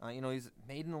 kilograms. He's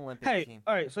made an Olympic team.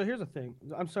 All right, so here's the thing.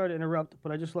 I'm sorry to interrupt,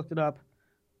 but I just looked it up.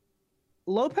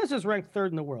 Lopez is ranked 3rd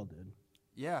in the world, dude.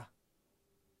 Yeah.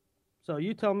 So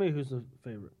you tell me who's the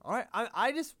favorite. All right.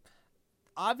 I just,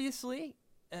 obviously,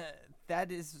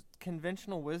 that is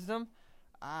conventional wisdom.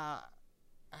 I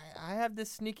have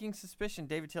this sneaking suspicion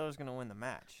David Taylor's going to win the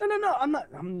match. No, I'm not.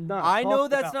 I know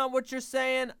that's not what you're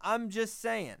saying. I'm just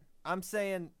saying. I'm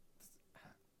saying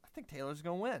I think Taylor's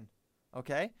going to win.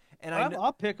 Okay? And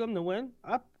I'll pick him to win.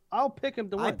 I'll pick him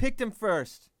to win. I picked him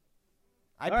first.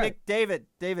 I picked David.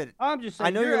 David. I'm just saying. I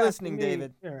know you're listening, me.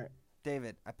 David. All right.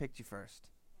 David, I picked you first.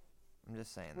 I'm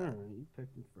just saying that. All right, you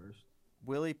picked him first.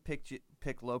 Willie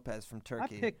picked Lopez from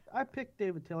Turkey. I picked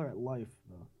David Taylor at Life,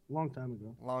 though. Long time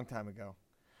ago. Long time ago.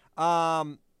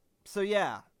 So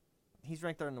yeah, he's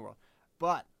ranked 3rd in the world.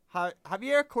 But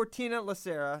Javier Cortina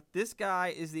Lacera, this guy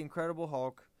is the Incredible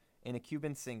Hulk in a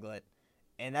Cuban singlet,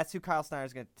 and that's who Kyle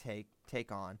Snyder's going to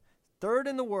take on. 3rd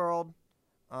in the world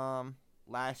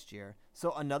last year.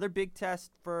 So another big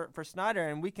test for Snyder,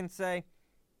 and we can say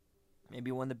maybe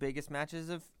one of the biggest matches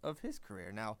of his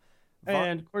career. Now,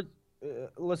 and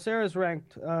Lacera's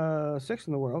ranked 6th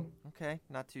in the world. Okay,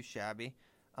 not too shabby.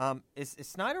 Is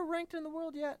Snyder ranked in the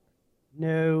world yet?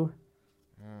 No.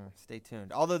 Stay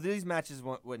tuned. Although these matches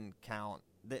wouldn't count.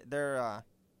 They're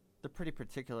pretty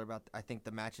particular about, I think,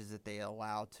 the matches that they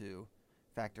allow to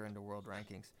factor into world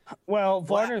rankings. Well,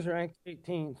 Varner's ranked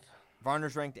 18th.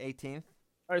 Varner's ranked 18th?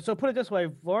 All right, so put it this way.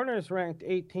 Varner's ranked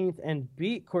 18th and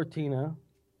beat Cortina,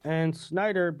 and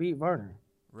Snyder beat Varner.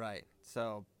 Right.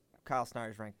 So Kyle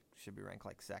Snyder's should be ranked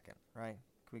like 2nd, right?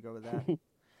 Can we go with that?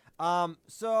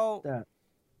 So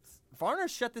Varner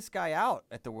shut this guy out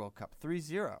at the World Cup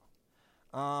 3-0.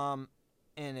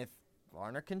 And if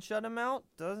Varner can shut him out,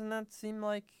 doesn't that seem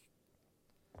like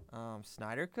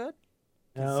Snyder could?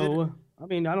 No. I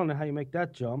mean, I don't know how you make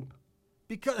that jump.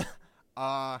 Because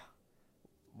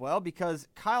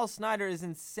Kyle Snyder is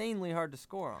insanely hard to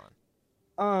score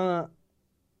on.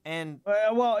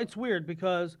 Well, it's weird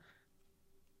because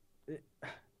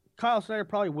Kyle Snyder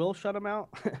probably will shut him out,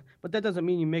 but that doesn't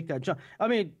mean you make that jump. I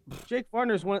mean, Jake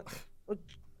Varner's one.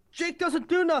 Jake doesn't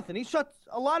do nothing. He shuts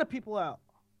a lot of people out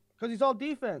because he's all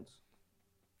defense.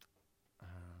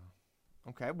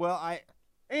 Okay, well,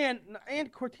 and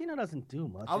Cortina doesn't do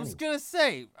much. I was gonna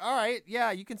say, all right,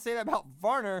 yeah, you can say that about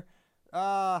Varner.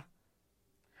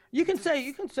 You can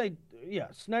say, yeah,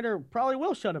 Snyder probably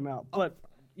will shut him out, but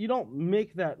you don't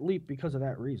make that leap because of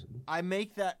that reason. I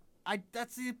make that.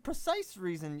 That's the precise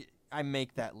reason I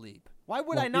make that leap. Why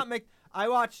would I not make? I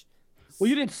watch. Well,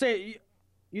 you didn't say.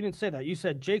 You didn't say that. You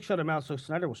said Jake shut him out, so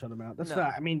Snyder will shut him out. That's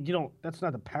not. I mean, you don't. That's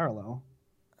not the parallel.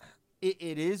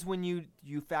 It is when you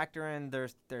factor in their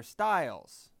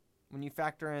styles. When you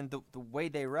factor in the way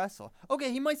they wrestle.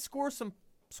 Okay, he might score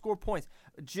points.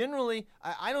 Generally,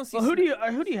 I don't see. Well, who do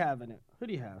you have in it? Who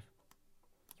do you have?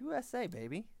 USA,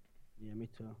 baby. Yeah, me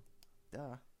too.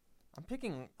 Duh. I'm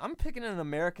picking an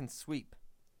American sweep.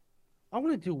 I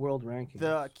want to do world rankings.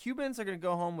 The Cubans are going to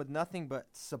go home with nothing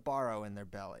but Sbarro in their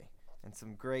belly and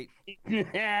some great.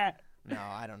 No,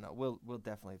 I don't know. We'll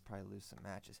definitely probably lose some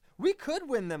matches. We could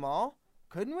win them all,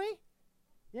 couldn't we?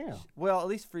 Yeah. Well, at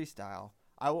least freestyle.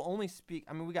 I will only speak.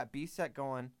 I mean, we got B-Set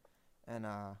going, and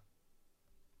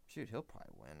shoot, he'll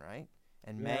probably win, right?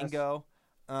 And yes. Mango.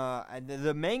 And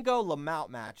the Mango Lamount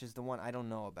match is the one I don't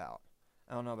know about.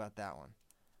 I don't know about that one.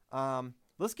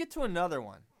 Let's get to another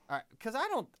one. All right, because I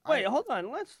don't. Wait, hold on.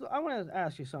 I want to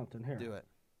ask you something here. Do it.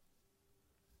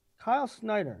 Kyle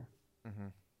Snyder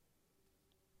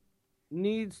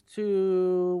needs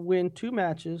to win 2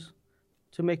 matches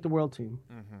to make the world team.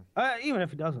 Even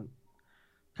if he doesn't.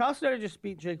 Kyle Snyder just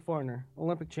beat Jake Varner,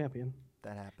 Olympic champion.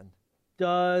 That happened.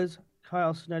 Does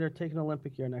Kyle Snyder take an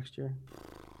Olympic year next year?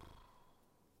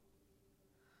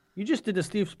 You just did the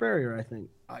Steve Spurrier, I think.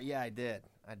 Yeah, I did.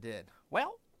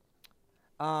 Well,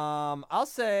 I'll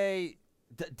say,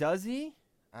 does he?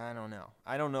 I don't know.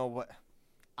 I don't know what.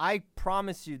 I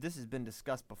promise you, this has been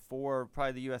discussed before,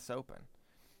 probably the U.S. Open.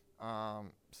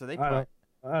 So they. I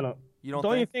don't. You don't.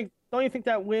 Don't you think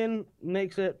that win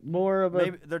makes it more of a?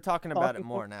 Maybe they're talking about it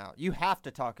more now. You have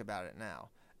to talk about it now,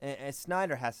 and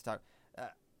Snyder has to talk.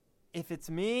 If it's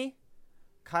me,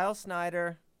 Kyle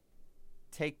Snyder,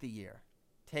 take the year,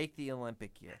 take the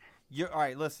Olympic year. All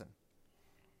right. Listen,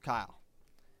 Kyle,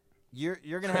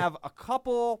 you're gonna have a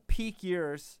couple peak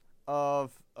years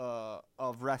of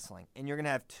wrestling, and you're gonna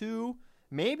have 2.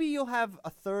 Maybe you'll have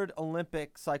a 3rd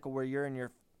Olympic cycle where you're in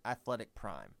your athletic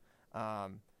prime.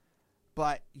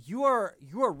 But you are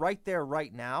right there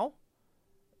right now.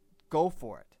 Go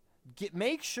for it.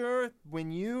 Make sure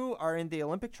when you are in the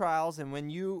Olympic trials and when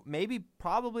you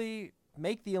probably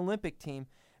make the Olympic team,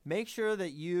 make sure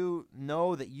that you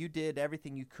know that you did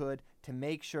everything you could to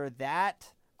make sure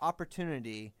that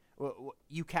opportunity,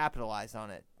 you capitalize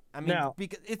on it. I mean, Now,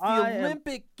 because it's the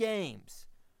Olympic Games.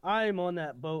 I am on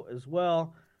that boat as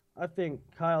well. I think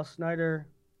Kyle Snyder,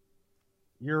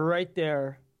 you're right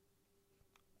there.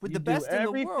 With the best in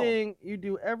the world. You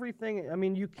do everything. I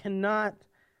mean, you cannot,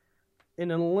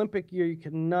 in an Olympic year, you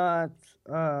cannot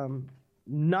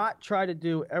not try to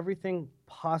do everything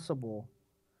possible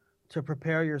to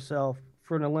prepare yourself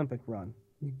for an Olympic run.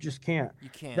 You just can't. You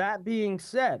can't. That being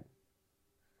said,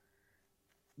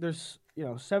 there's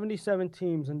 77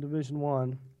 teams in Division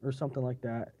I or something like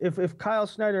that. If Kyle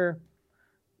Snyder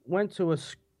went to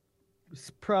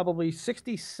probably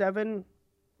 67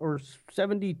 or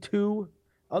 72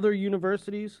 other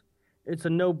universities, it's a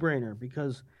no-brainer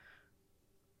because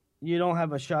you don't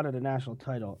have a shot at a national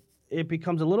title. It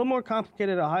becomes a little more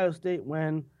complicated at Ohio State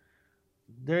when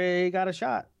they got a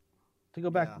shot to go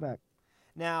back to back.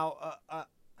 Now,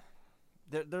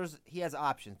 he has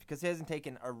options because he hasn't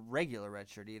taken a regular red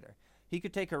shirt either. He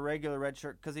could take a regular red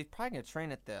shirt because he's probably going to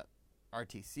train at the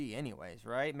RTC anyways,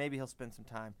 right? Maybe he'll spend some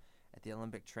time at the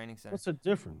Olympic Training Center. What's the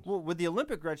difference? Well, with the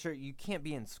Olympic red shirt, you can't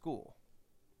be in school.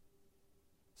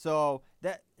 So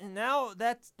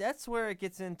that's where it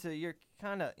gets into you're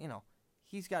kind of,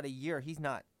 he's got a year. He's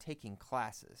not taking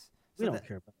classes. So we don't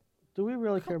care about it. Do we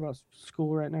really care about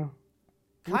school right now?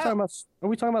 Are Kyle,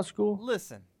 we talking about school?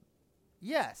 Listen,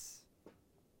 yes.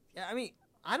 Yeah, I mean,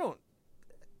 I don't.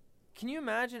 Can you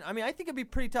imagine? I mean, I think it'd be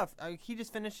pretty tough. He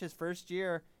just finished his first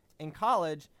year in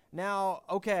college. Now,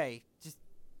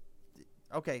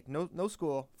 no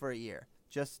school for a year.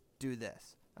 Just do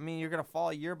this. I mean, you're gonna fall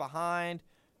a year behind.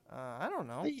 I don't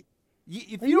know.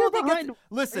 If you don't think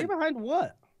listen, are you behind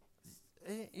what?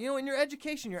 In your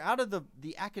education, you're out of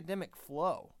the academic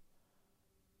flow.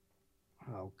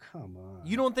 Oh, come on.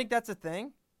 You don't think that's a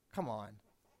thing? Come on.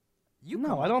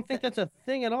 I don't think that's a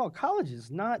thing at all. College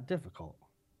is not difficult.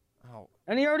 Oh,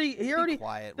 and he already be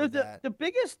quiet with that. The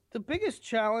biggest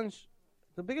challenge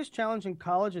in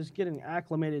college is getting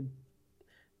acclimated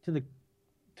to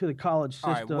the college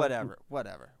system. All right,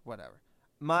 whatever.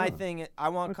 My thing, I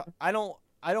don't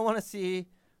want to see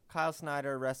Kyle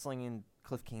Snyder wrestling in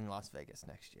Cliff King, Las Vegas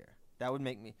next year. That would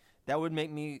make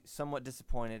me somewhat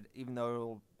disappointed, even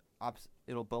though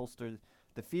it'll bolster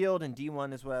the field, and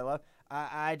D1 is what I love.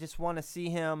 I just want to see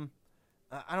him.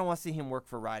 I don't want to see him work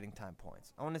for riding time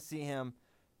points. I want to see him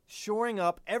shoring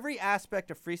up every aspect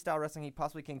of freestyle wrestling he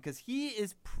possibly can, because he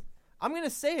is. I'm gonna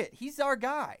say it. He's our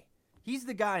guy. He's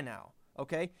the guy now.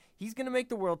 Okay, he's gonna make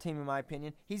the world team, in my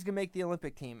opinion. He's gonna make the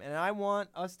Olympic team, and I want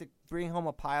us to bring home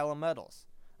a pile of medals.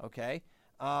 Okay,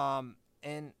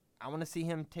 and I want to see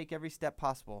him take every step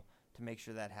possible to make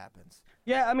sure that happens.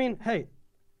 Yeah, I mean, hey,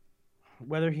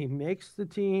 whether he makes the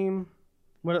team,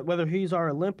 whether he's our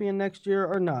Olympian next year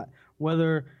or not,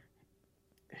 whether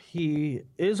he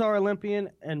is our Olympian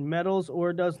and medals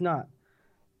or does not,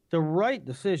 the right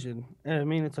decision, and I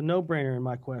mean, it's a no-brainer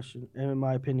in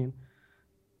my opinion,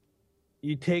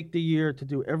 you take the year to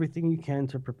do everything you can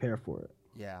to prepare for it.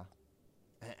 Yeah,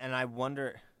 and I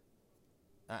wonder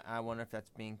if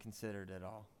that's being considered at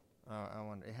all. I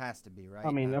wonder. It has to be, right?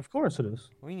 I mean, of course it is.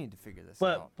 We need to figure this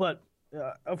out. But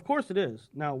of course it is.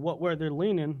 Now, where they're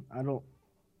leaning, I don't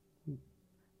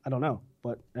know,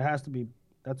 but it has to be.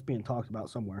 That's being talked about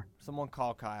somewhere. Someone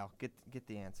call Kyle. Get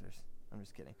the answers. I'm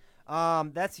just kidding.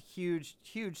 That's a huge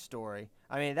story.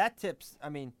 I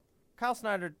mean, Kyle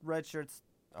Snyder redshirts.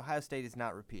 Ohio State is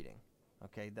not repeating.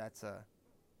 Okay, that's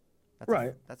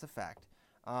right. That's a fact.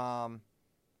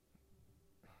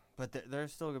 But they're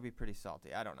still gonna be pretty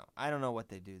salty. I don't know. I don't know what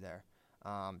they do there.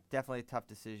 Definitely a tough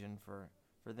decision for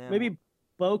them. Maybe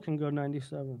Bo can go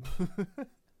 97.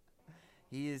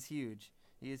 He is huge.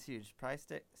 Probably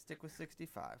stick with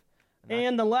 65.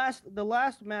 And the last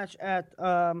match at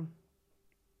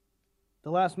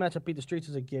Beat the Streets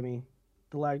is a gimme.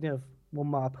 The Lagniv will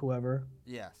mop whoever.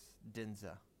 Yes,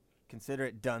 Dinza. Consider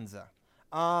it Dunza.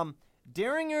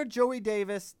 Daringer, Joey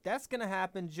Davis. That's gonna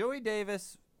happen. Joey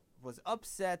Davis was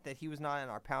upset that he was not in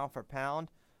our pound for pound.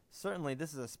 Certainly,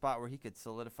 this is a spot where he could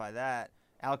solidify that.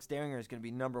 Alex Daringer is going to be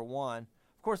number one.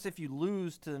 Of course, if you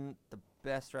lose to the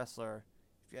best wrestler,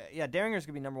 Daringer is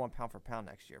going to be number one pound for pound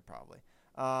next year, probably.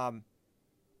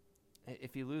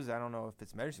 If you lose, I don't know if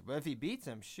it's measured, but if he beats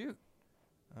him, shoot.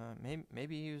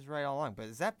 Maybe he was right all along. But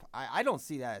is that? I don't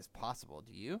see that as possible.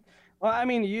 Do you? Well, I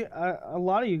mean, a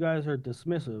lot of you guys are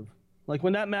dismissive Like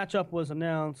when that matchup was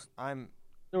announced,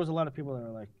 there was a lot of people that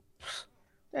were like,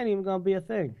 "That ain't even gonna be a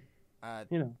thing."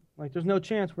 Like there's no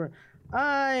chance for it.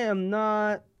 I am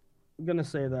not gonna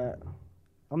say that.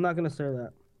 I'm not gonna say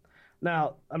that.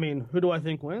 Now, I mean, who do I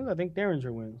think wins? I think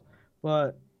Derringer wins,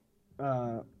 but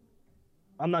I'm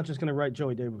not just gonna write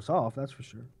Joey Davis off. That's for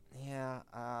sure. Yeah,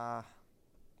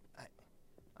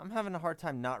 I'm having a hard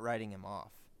time not writing him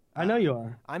off. I know you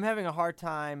are. I'm having a hard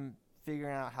time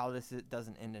figuring out how this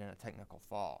doesn't end in a technical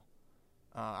fall.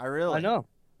 I know.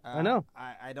 I know.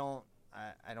 I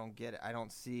don't get it. I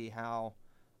don't see how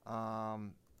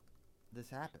this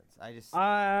happens.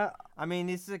 I mean,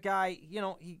 this is a guy.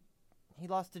 He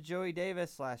lost to Joey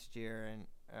Davis last year, and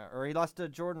or he lost to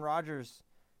Jordan Rogers,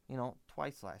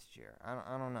 twice last year.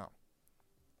 I don't know.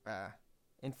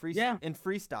 In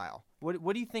freestyle,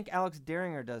 what do you think Alex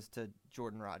Derringer does to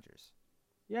Jordan Rogers?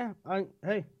 Yeah,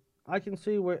 I can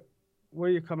see where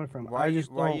you're coming from. Why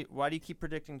do you keep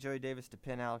predicting Joey Davis to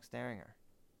pin Alex Derringer?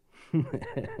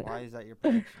 Why is that your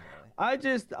prediction, really? I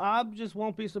just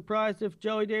won't be surprised if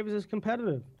Joey Davis is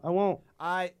competitive. I won't.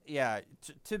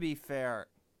 To be fair,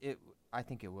 I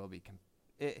think it will be.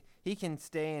 He can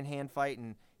stay in hand fight,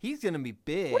 and he's going to be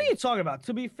big. What are you talking about?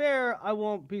 To be fair, I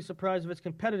won't be surprised if it's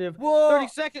competitive. Well,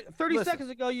 30 seconds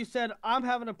ago, you said I'm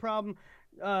having a problem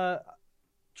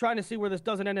trying to see where this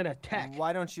doesn't end in a tech.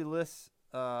 Why don't you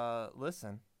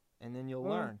listen, and then you'll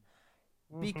learn?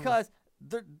 Because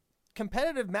the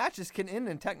competitive matches can end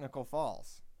in technical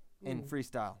falls in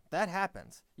freestyle. That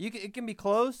happens. It can be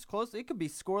close. It could be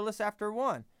scoreless after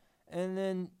one. And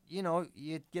then,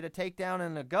 you get a takedown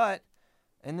and a gut,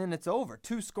 and then it's over.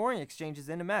 2 scoring exchanges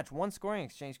in a match. 1 scoring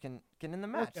exchange can end the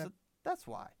match. Okay. So that's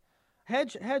why.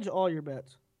 Hedge all your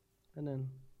bets, and then.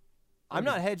 I'm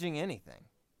not hedging anything.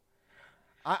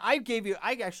 I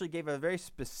actually gave a very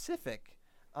specific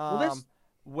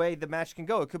way the match can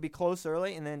go. It could be close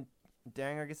early, and then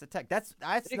Derringer gets attacked. That's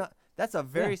a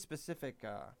very specific.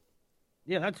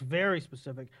 Yeah, that's very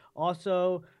specific.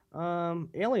 Also,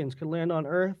 aliens could land on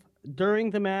Earth during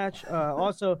the match.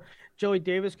 Also, Joey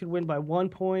Davis could win by 1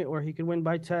 point, or he could win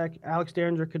by tech. Alex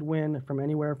Derringer could win from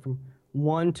anywhere from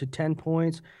 1 to 10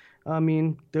 points. I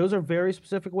mean, those are very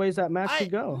specific ways that match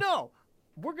could go. No,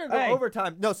 we're gonna go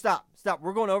overtime. No, stop.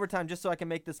 We're going overtime just so I can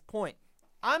make this point.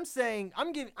 I'm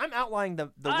outlining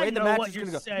the way the match is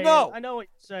gonna go. No, I know what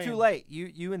you're saying. Too late.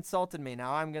 You insulted me.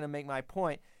 Now I'm gonna make my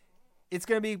point. It's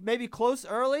gonna be maybe close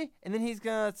early, and then he's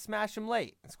gonna smash him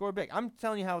late and score big. I'm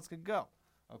telling you how it's gonna go.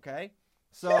 Okay,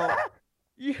 so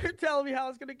you're telling me how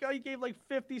it's gonna go. You gave like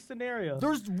 50 scenarios.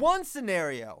 There's one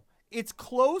scenario. It's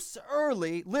close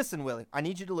early. Listen, Willie. I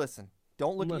need you to listen.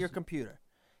 Don't look at your computer.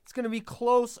 It's gonna be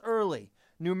close early.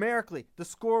 Numerically, the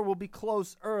score will be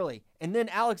close early, and then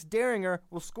Alex Derringer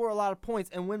will score a lot of points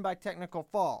and win by technical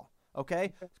fall.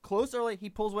 Okay? It's close early. He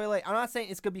pulls away late. I'm not saying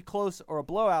it's gonna be close or a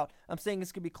blowout. I'm saying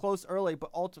it's gonna be close early,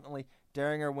 but ultimately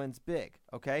Derringer wins big.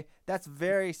 Okay? That's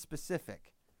very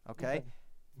specific. Okay?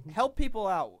 Help people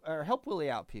out, or help Willie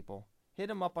out, people. Hit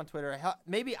him up on Twitter.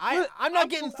 I'm not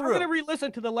getting through. I'm going to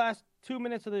re-listen to the last 2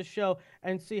 minutes of this show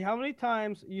and see how many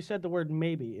times you said the word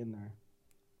maybe in there.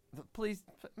 Please,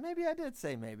 maybe I did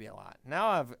say maybe a lot. Now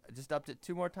I've just upped it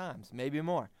 2 more times, maybe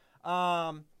more.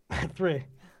 3.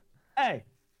 Hey,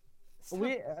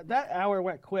 that hour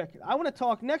went quick. I want to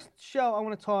talk, next show, I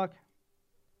want to talk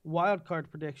wild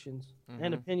card predictions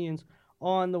and opinions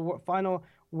on the final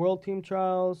World Team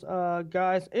Trials,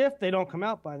 guys, if they don't come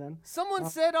out by then. Someone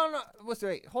said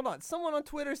someone on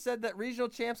Twitter said that regional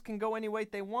champs can go any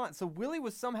weight they want. So Willie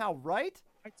was somehow right?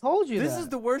 I told you This is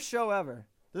the worst show ever.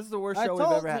 This is the worst show we've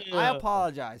ever had. I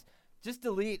apologize. Just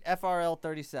delete FRL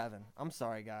 37. I'm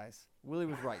sorry, guys. Willie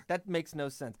was right. That makes no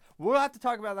sense. We'll have to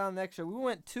talk about that on the next show. We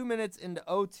went 2 minutes into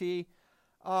OT.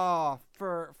 Oh,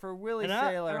 for Willie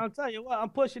Saylor. I'll tell you what, I'm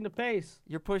pushing the pace.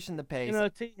 You're pushing the pace. In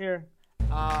OT here.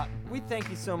 We thank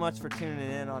you so much for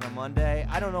tuning in on a Monday.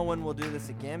 I don't know when we'll do this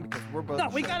again because we're both. No,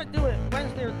 we got to do it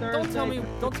Wednesday or Thursday. Don't tell me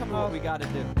what we got to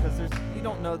do because you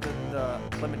don't know the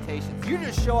limitations. You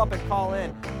just show up and call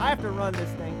in. I have to run this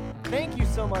thing. Thank you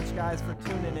so much, guys, for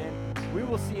tuning in. We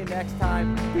will see you next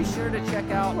time. Be sure to check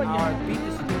out our Beat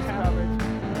the Streets coverage